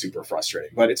that can be super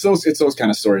frustrating. But it's those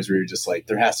kind of stories where you're just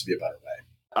there has to be a better way.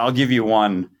 I'll give you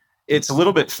one. It's a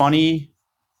little bit funny.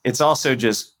 It's also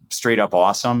just straight up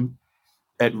awesome.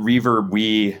 At Reverb,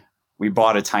 we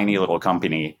bought a tiny little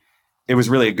company. It was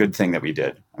really a good thing that we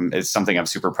did. It's something I'm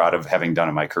super proud of having done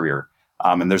in my career.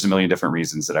 And there's a million different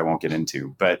reasons that I won't get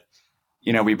into. But,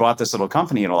 we bought this little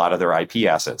company and a lot of their IP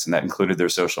assets, and that included their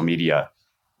social media.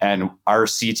 And our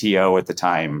CTO at the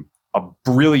time, a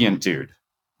brilliant dude,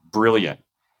 brilliant.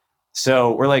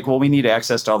 So we're well, we need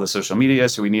access to all the social media.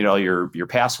 So we need all your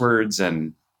passwords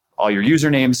and all your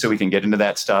usernames so we can get into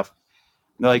that stuff.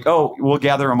 And they're oh, we'll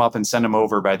gather them up and send them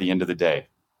over by the end of the day.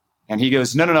 And he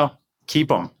goes, no, keep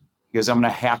them. He goes, I'm going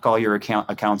to hack all your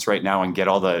accounts right now and get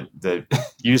all the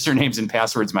usernames and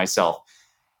passwords myself.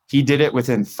 He did it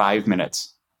within 5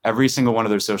 minutes, every single one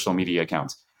of their social media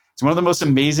accounts. It's one of the most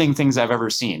amazing things I've ever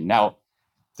seen. Now,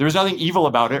 there was nothing evil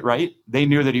about it, right? They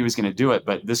knew that he was going to do it,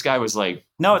 but this guy was like,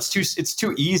 no, it's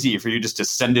too easy for you just to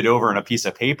send it over on a piece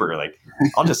of paper. Like,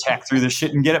 I'll just hack through this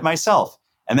shit and get it myself.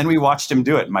 And then we watched him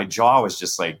do it. And my jaw was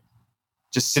just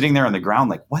sitting there on the ground,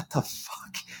 like, what the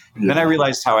fuck? Yeah. Then I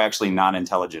realized how actually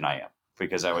non-intelligent I am,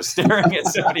 because I was staring at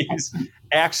somebody who's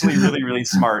actually really, really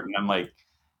smart. And I'm like,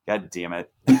 God damn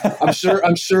it. I'm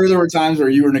sure there were times where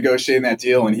you were negotiating that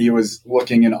deal and he was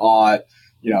looking in awe at,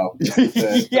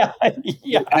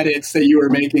 the edits that you were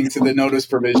making to the notice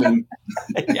provision.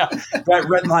 Yeah, that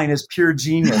red line is pure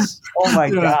genius. Oh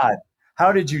my God.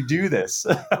 How did you do this?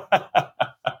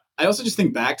 I also just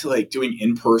think back to like doing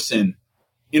in-person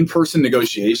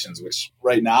negotiations, which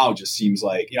right now just seems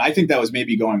like, I think that was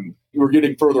maybe we're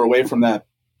getting further away from that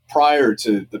prior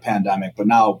to the pandemic, but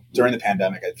now during the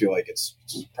pandemic, I feel like it's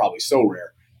probably so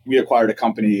rare. We acquired a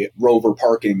company, Rover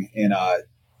Parking, in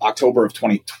October of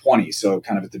 2020. So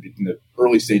kind of in the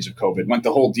early stage of COVID, went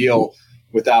the whole deal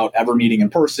without ever meeting in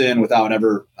person,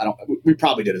 we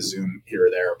probably did a Zoom here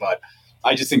or there, but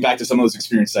I just think back to some of those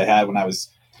experiences I had when I was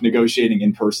negotiating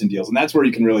in-person deals. And that's where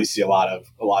you can really see a lot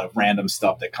of random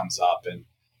stuff that comes up. And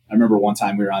I remember one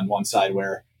time we were on one side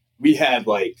where we had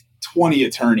like 20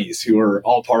 attorneys who were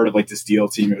all part of like this deal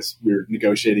team. We were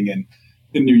negotiating in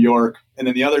New York. And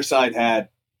then the other side had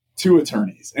 2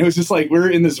 attorneys. And it was just like,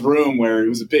 we're in this room where it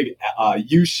was a big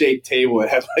U-shaped table that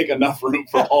had like enough room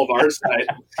for all of our side.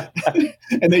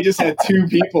 And they just had 2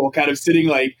 people kind of sitting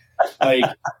like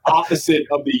opposite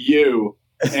of the U.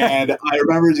 And I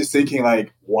remember just thinking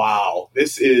like, wow,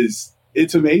 it's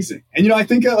amazing. And, I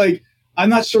think like, I'm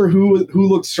not sure who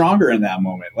looked stronger in that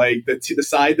moment. Like the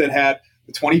side that had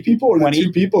the 20 people or the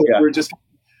 2 people who were just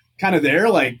kind of there,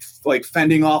 like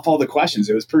fending off all the questions.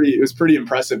 It was pretty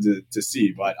impressive to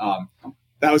see. But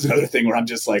that was another thing where I'm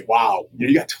just like, wow,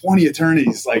 you got 20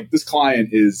 attorneys. Like this client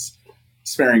is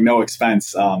sparing no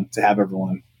expense to have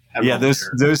everyone. Yeah,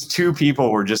 those 2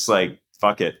 people were just like,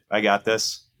 fuck it, I got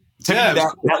this. To me,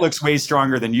 that looks way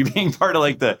stronger than you being part of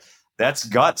like that's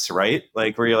guts, right?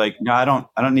 Like where you're like, no, I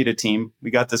don't need a team. We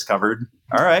got this covered.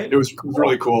 All right. It was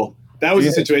really cool. That was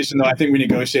a situation though. I think we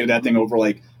negotiated that thing over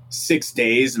like 6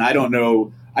 days, and I don't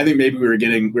know. I think maybe we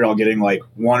were all getting like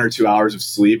 1 or 2 hours of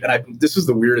sleep. And this was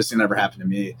the weirdest thing that ever happened to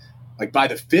me. Like by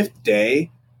the 5th day,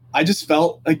 I just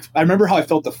felt like, I remember how I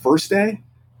felt the first day.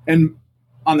 And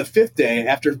on the 5th day,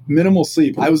 after minimal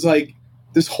sleep, I was like,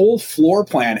 this whole floor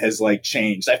plan has like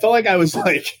changed. I felt like I was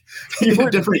like in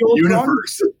a different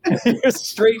universe. You're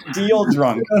straight deal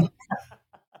drunk.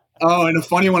 Oh, and a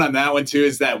funny one on that one too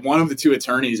is that one of the 2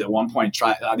 attorneys at one point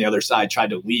on the other side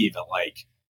tried to leave at like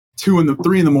 3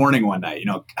 in the morning one night.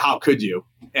 How could you?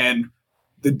 And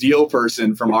the deal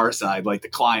person from our side, like the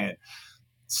client,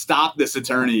 stopped this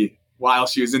attorney while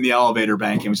she was in the elevator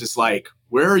bank and was just like,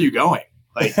 "Where are you going?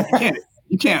 Like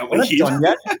you can't leave.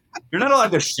 You're not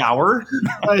allowed to shower.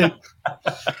 You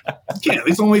can't.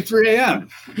 It's only 3 a.m.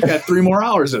 You got 3 more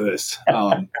hours of this."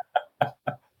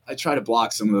 I try to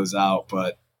block some of those out,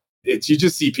 but you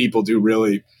just see people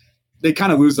they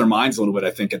kind of lose their minds a little bit,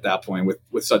 I think, at that point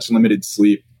with such limited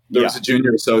sleep. There was a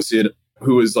junior associate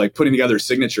who was like putting together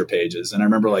signature pages. And I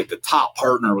remember like the top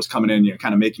partner was coming in,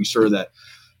 kind of making sure that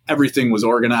everything was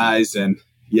organized. And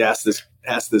he asked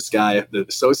this guy, the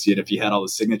associate, if he had all the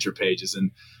signature pages.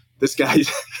 And this guy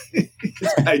just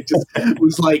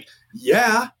was like,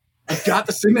 yeah, I've got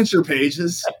the signature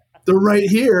pages. They're right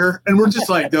here. And we're just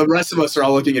like, the rest of us are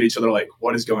all looking at each other like,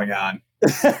 what is going on?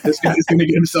 This guy's going to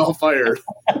get himself fired.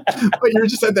 But you're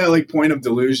just at that like point of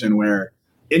delusion where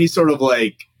any sort of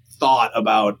like thought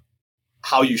about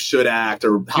how you should act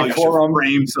or how you should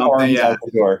frame something,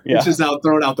 it's just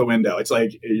thrown out the window. It's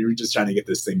like you're just trying to get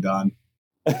this thing done.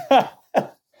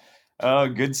 Oh,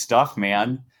 good stuff,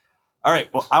 man. All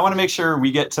right. Well, I want to make sure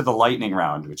we get to the lightning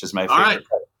round, which is my favorite. All right.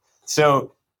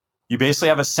 So you basically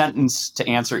have a sentence to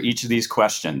answer each of these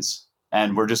questions,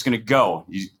 and we're just going to go.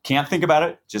 You can't think about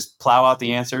it. Just plow out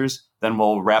the answers. Then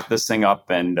we'll wrap this thing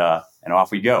up and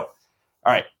off we go.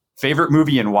 All right. Favorite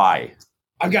movie and why?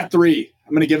 I've got 3.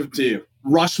 I'm going to give them to you.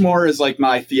 Rushmore is like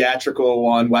my theatrical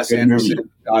one. Wes Anderson,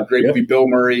 great movie. Bill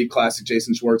Murray, classic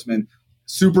Jason Schwartzman.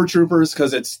 Super Troopers,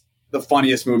 because it's the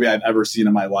funniest movie I've ever seen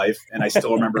in my life. And I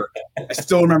still remember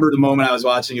the moment I was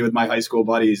watching it with my high school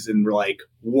buddies and we're like,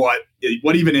 what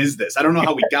even is this? I don't know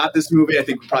how we got this movie. I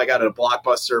think we probably got it at a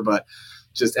Blockbuster, but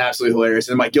just absolutely hilarious.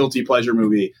 And my guilty pleasure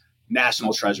movie,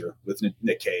 National Treasure with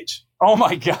Nick Cage. Oh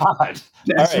my God.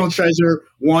 National Treasure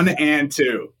 1 and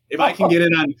 2. If I can get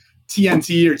it on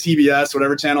TNT or TBS,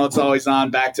 whatever channel it's always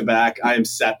on, back to back, I am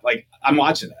set. Like, I'm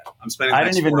watching that. I'm spending. I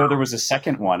didn't even know there was a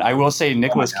second one. I will say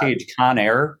Nicolas Cage, Con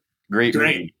Air, great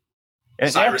movie.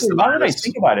 And actually, now that I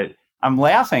think about it, I'm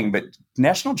laughing, but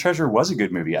National Treasure was a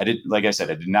good movie. Like I said,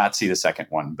 I did not see the second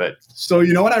one, but So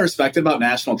you know what I respected about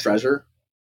National Treasure?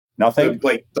 nothing.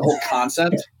 The whole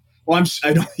concept. Well,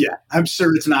 I'm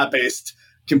sure it's not based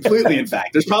completely in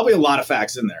fact. There's probably a lot of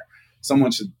facts in there.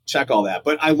 Someone should check all that.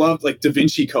 But I loved Da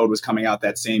Vinci Code was coming out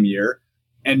that same year,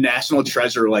 and National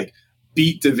Treasure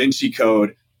beat Da Vinci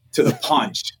Code to the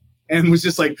punch, and was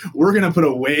just we're gonna put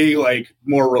a way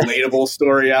more relatable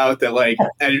story out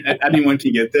that anyone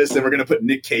can get this, and we're gonna put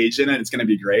Nick Cage in it. It's gonna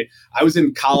be great. I was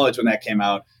in college when that came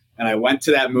out, and I went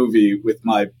to that movie with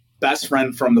my best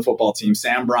friend from the football team,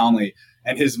 Sam Brownlee,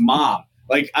 and his mom.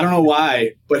 I don't know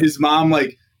why, but his mom,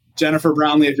 Jennifer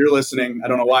Brownlee, if you're listening, I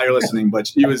don't know why you're listening, but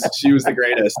she was the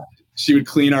greatest. She would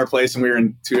clean our place when we were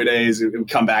in 2 days. It would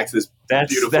come back to this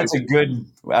beautiful. That's a good.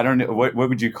 I don't know what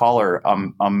would you call her?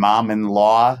 A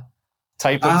mom-in-law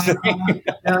type of thing.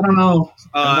 I don't know.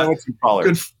 I don't know what you call her.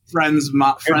 Good friend's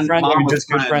mom. Good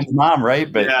friend's mom, right?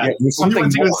 But there's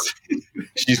something more.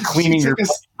 She's cleaning your.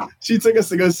 She took us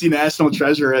to go see National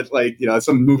Treasure at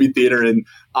some movie theater in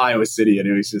Iowa City, and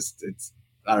it was just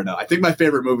I don't know. I think my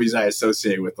favorite movies I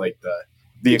associate with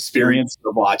the experience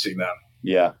of watching them.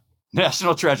 Yeah.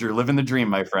 National Treasure, living the dream,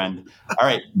 my friend. All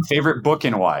right. Favorite book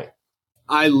and why?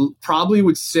 I probably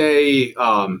would say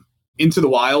Into the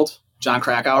Wild, John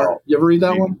Krakauer. You ever read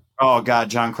that one? Oh God,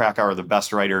 John Krakauer, the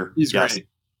best writer. He's great.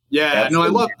 Yeah, no,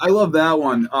 I love that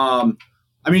one.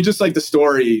 Just the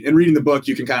story and reading the book,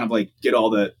 you can kind of get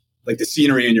all the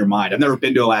scenery in your mind. I've never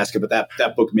been to Alaska, but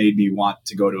that book made me want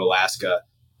to go to Alaska,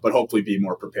 but hopefully be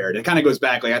more prepared. It kind of goes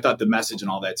back, I thought the message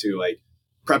and all that too,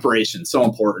 preparation, so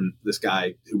important. This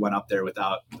guy who went up there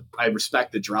I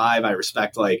respect the drive. I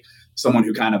respect someone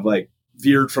who kind of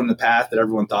veered from the path that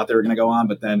everyone thought they were going to go on,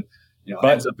 but then,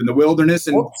 ends up in the wilderness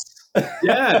and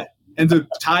and to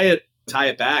tie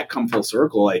it back, come full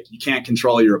circle. You can't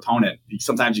control your opponent.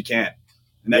 Sometimes you can't.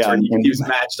 And that's where he was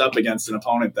matched up against an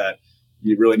opponent that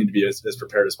you really need to be as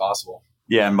prepared as possible.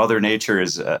 Yeah, Mother Nature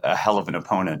is a hell of an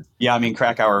opponent. Yeah,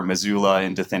 Krakauer, Missoula,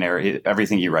 Into Thin Air,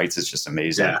 everything he writes is just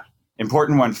amazing. Yeah.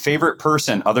 Important one, favorite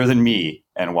person other than me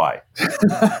and why?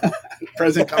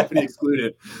 Present company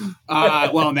excluded.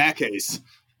 Well, in that case,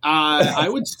 I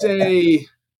would say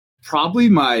probably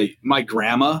my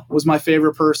grandma was my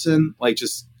favorite person,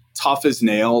 just tough as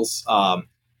nails,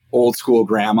 old school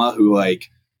grandma who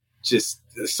just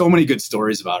so many good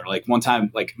stories about her. One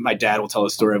time, my dad will tell a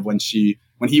story of when he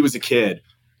was a kid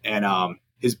and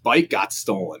his bike got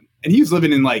stolen, and he was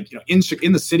living in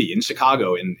in the city in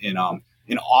Chicago in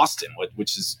Austin,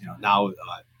 which is now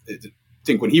I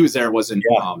think when he was there it wasn't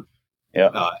there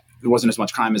wasn't as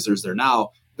much crime as there's there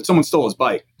now, but someone stole his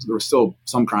bike, so there was still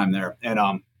some crime there.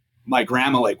 And my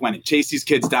grandma went and chased these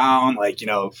kids down,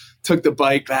 took the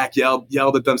bike back,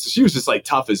 yelled at them. So she was just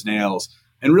tough as nails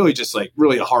and really just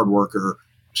really a hard worker.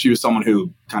 She was someone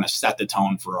who kind of set the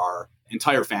tone for our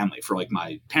entire family, for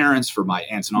my parents, for my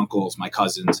aunts and uncles, my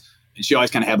cousins. And she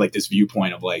always kind of had this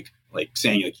viewpoint of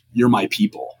saying you're my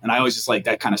people. And I always just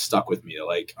that kind of stuck with me.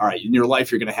 All right, in your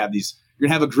life, you're going to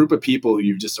have a group of people who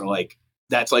you just are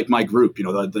that's my group,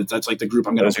 that's the group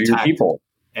I'm going to protect. Your people.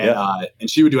 And, and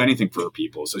she would do anything for her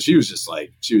people. So she was just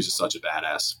such a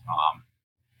badass.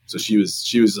 So she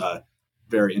was a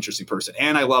very interesting person.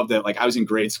 And I love that, I was in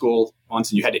grade school once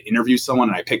and you had to interview someone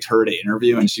and I picked her to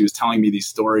interview. And she was telling me these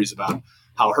stories about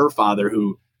how her father,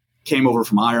 who came over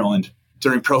from Ireland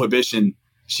during Prohibition,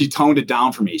 she toned it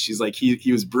down for me. She's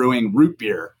he was brewing root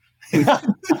beer in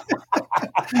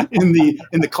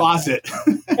the closet.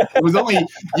 It was only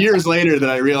years later that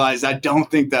I realized I don't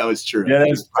think that was true. Yeah, that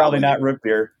was probably not root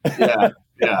beer.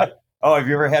 Yeah. Oh, have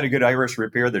you ever had a good Irish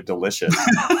root beer? They're delicious.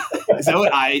 Is that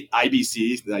what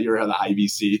IBC? That you ever had the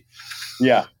IBC?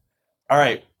 Yeah. All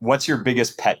right. What's your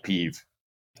biggest pet peeve?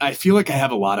 I feel I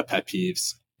have a lot of pet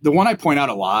peeves. The one I point out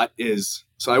a lot is,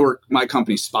 so I work my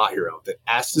company SpotHero. The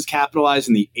S is capitalized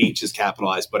and the H is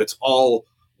capitalized, but it's all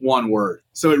one word.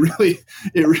 So it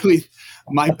really,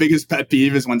 my biggest pet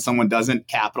peeve is when someone doesn't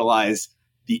capitalize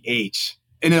the H.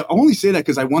 And I only say that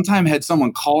because I one time had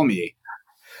someone call me.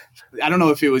 I don't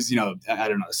know if it was, I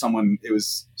don't know, it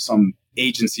was some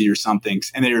agency or something.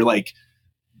 And they were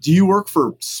do you work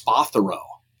for SpotHero?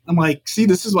 I'm see,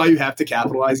 this is why you have to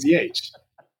capitalize the H.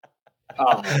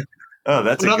 Oh,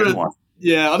 that's a good one.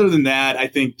 Yeah. Other than that, I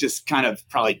think just kind of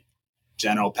probably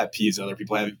general pet peeves other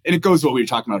people have. And it goes to what we were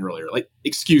talking about earlier,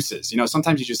 excuses.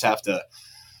 Sometimes you just have to,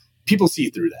 people see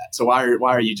through that. So why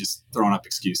are you just throwing up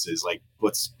excuses?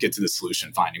 Let's get to the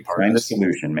solution finding part. Find the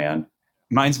solution, man.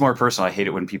 Mine's more personal. I hate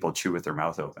it when people chew with their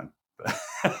mouth open.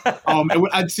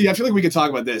 I feel we could talk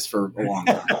about this for a long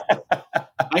time.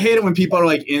 I hate it when people are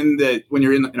like when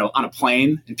you're on a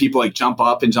plane and people like jump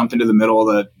up and jump into the middle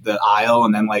of the aisle.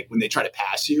 And then like when they try to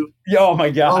pass you. Oh my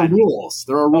God. There are rules.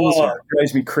 There are rules. It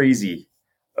drives me crazy.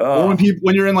 Or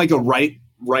when you're in like a right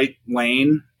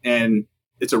lane and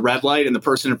it's a red light and the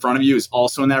person in front of you is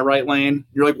also in that right lane.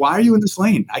 You're like, why are you in this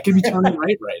lane? I could be turning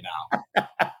right now.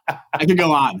 I could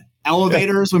go on.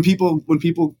 Elevators, when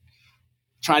people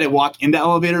try to walk into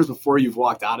elevators before you've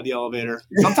walked out of the elevator.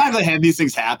 Sometimes I have these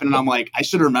things happen and I'm like, I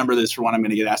should remember this for when I'm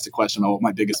going to get asked a question about what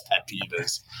my biggest pet peeve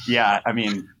is. Yeah. I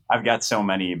mean, I've got so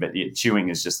many, but chewing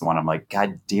is just the one I'm like,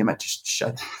 God damn it. Just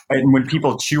shut. And when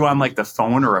people chew on like the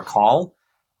phone or a call,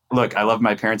 look, I love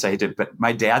my parents. I hate it, but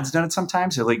my dad's done it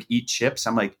sometimes. He'll like eat chips.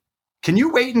 I'm like, can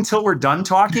you wait until we're done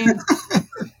talking?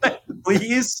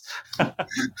 Please.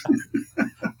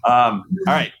 All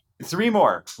right. 3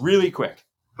 more really quick.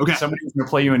 Okay. Somebody's going to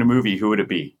play you in a movie. Who would it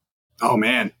be? Oh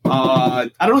man. I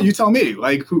don't know. You tell me,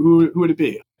 like who would it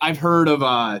be? I've heard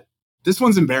of, this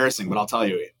one's embarrassing, but I'll tell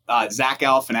you, Zach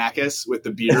Galifianakis with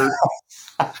the beard.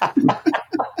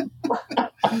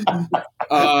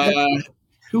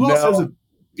 Who else has a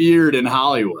beard in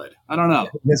Hollywood? I don't know.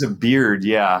 He has a beard.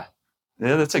 Yeah,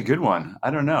 that's a good one. I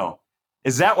don't know.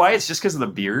 Is that why it's just because of the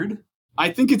beard?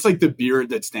 I think it's like the beard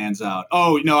that stands out.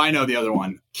 Oh no, I know the other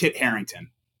one. Kit Harington,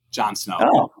 Jon Snow.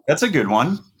 Oh, that's a good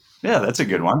one. Yeah, that's a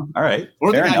good one. All right.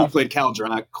 Or the guy who played Khal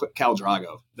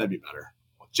Drago. That'd be better.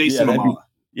 Jason Momoa.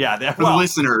 For the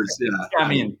listeners. Yeah. I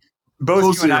mean,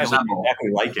 both you and I look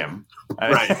exactly like him.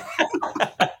 Right.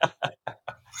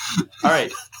 All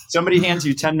right. Somebody hands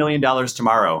you $10 million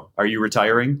tomorrow. Are you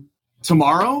retiring?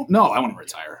 Tomorrow? No, I want to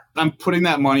retire. I'm putting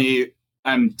that money,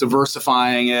 I'm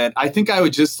diversifying it. I think I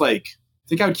would just I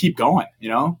would keep going,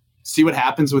 see what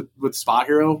happens with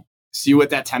SpotHero, see what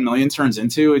that 10 million turns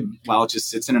into while it just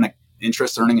sits in an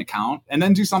interest earning account, and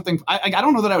then do something. I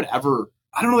don't know that I would ever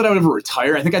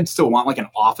retire. I think I'd still want like an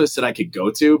office that I could go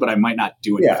to, but I might not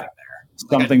do anything there.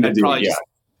 Something to do. Probably just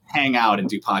hang out and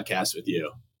do podcasts with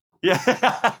you. Yeah.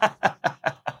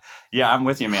 Yeah, I'm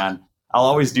with you, man. I'll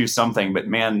always do something, but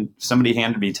man, somebody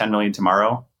handed me 10 million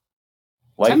tomorrow.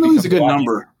 10 million is a good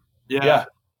number. Yeah.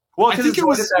 Well, I think it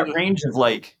was that range of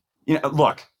like,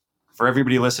 look, for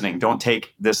everybody listening, don't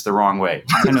take this the wrong way.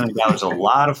 $10 million is a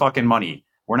lot of fucking money.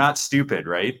 We're not stupid,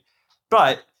 right?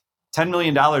 But $10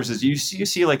 million is, you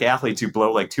see like athletes who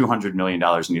blow like $200 million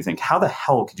and you think, how the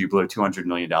hell could you blow $200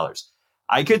 million?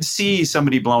 I could see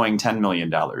somebody blowing $10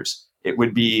 million. It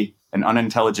would be an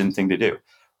unintelligent thing to do.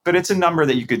 But it's a number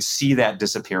that you could see that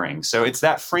disappearing. So it's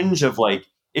that fringe of like,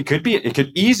 it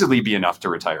could easily be enough to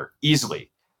retire,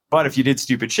 easily. But if you did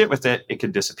stupid shit with it, it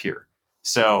could disappear.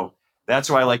 So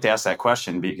that's why I like to ask that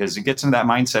question, because it gets into that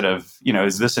mindset of,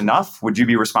 is this enough? Would you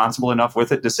be responsible enough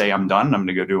with it to say, I'm done, I'm going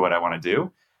to go do what I want to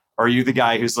do? Or are you the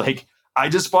guy who's like, I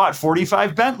just bought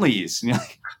 45 Bentleys. And you're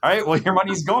like, all right, well, your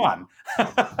money's gone.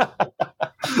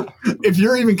 If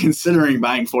you're even considering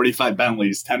buying 45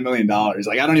 Bentleys, $10 million,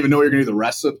 like, I don't even know what you're going to do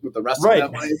with the rest of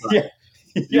that money.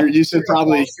 Yeah. You should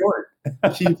probably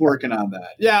keep working on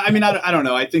that. Yeah. I mean, I don't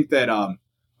know. I think that,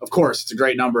 of course, it's a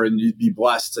great number and you'd be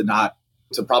blessed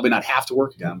to probably not have to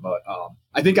work again. But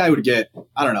I think I would get,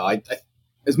 I don't know. I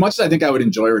as much as I think I would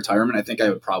enjoy retirement, I think I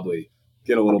would probably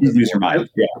get a little bit more. Your mind.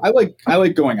 Yeah. I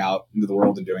like going out into the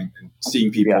world and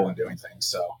seeing people and doing things.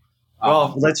 So.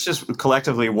 Well, let's just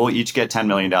collectively, we'll each get $10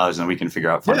 million and then we can figure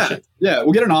out fun shit. Yeah,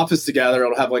 we'll get an office together.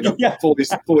 It'll have like a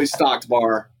fully stocked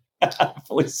bar.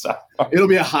 Fully stocked bar. It'll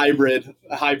be a hybrid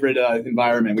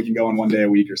environment. We can go in one day a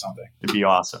week or something. It'd be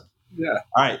awesome. Yeah.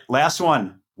 All right, last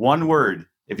one. One word.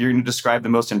 If you're going to describe the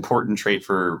most important trait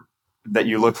that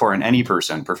you look for in any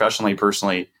person, professionally,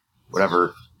 personally,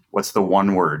 whatever, what's the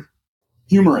one word?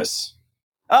 Humorous.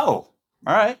 Oh,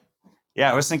 all right. Yeah,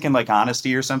 I was thinking like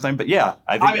honesty or something, but yeah,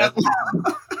 I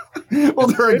think well,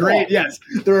 there are great. Yes,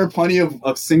 there are plenty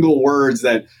of single words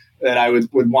that I would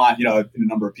want, in a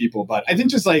number of people. But I think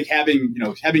just like having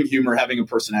humor, having a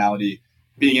personality,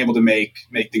 being able to make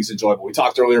things enjoyable. We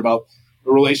talked earlier about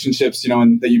the relationships,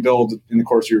 and that you build in the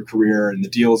course of your career and the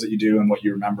deals that you do and what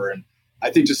you remember. And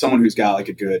I think just someone who's got like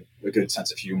a good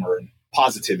sense of humor and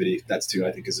positivity. That's too,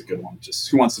 I think, is a good one. Just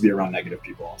who wants to be around negative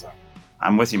people all the time?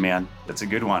 I'm with you, man. That's a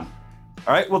good one.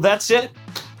 All right, well, that's it.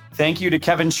 Thank you to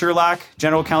Kevin Sherlock,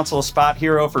 General Counsel of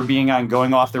SpotHero, for being on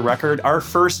Going Off the Record. Our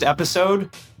first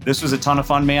episode. This was a ton of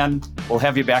fun, man. We'll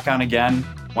have you back on again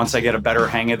once I get a better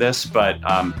hang of this. But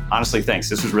honestly, thanks.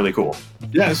 This was really cool.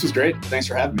 Yeah, this was great. Thanks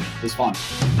for having me. It was fun.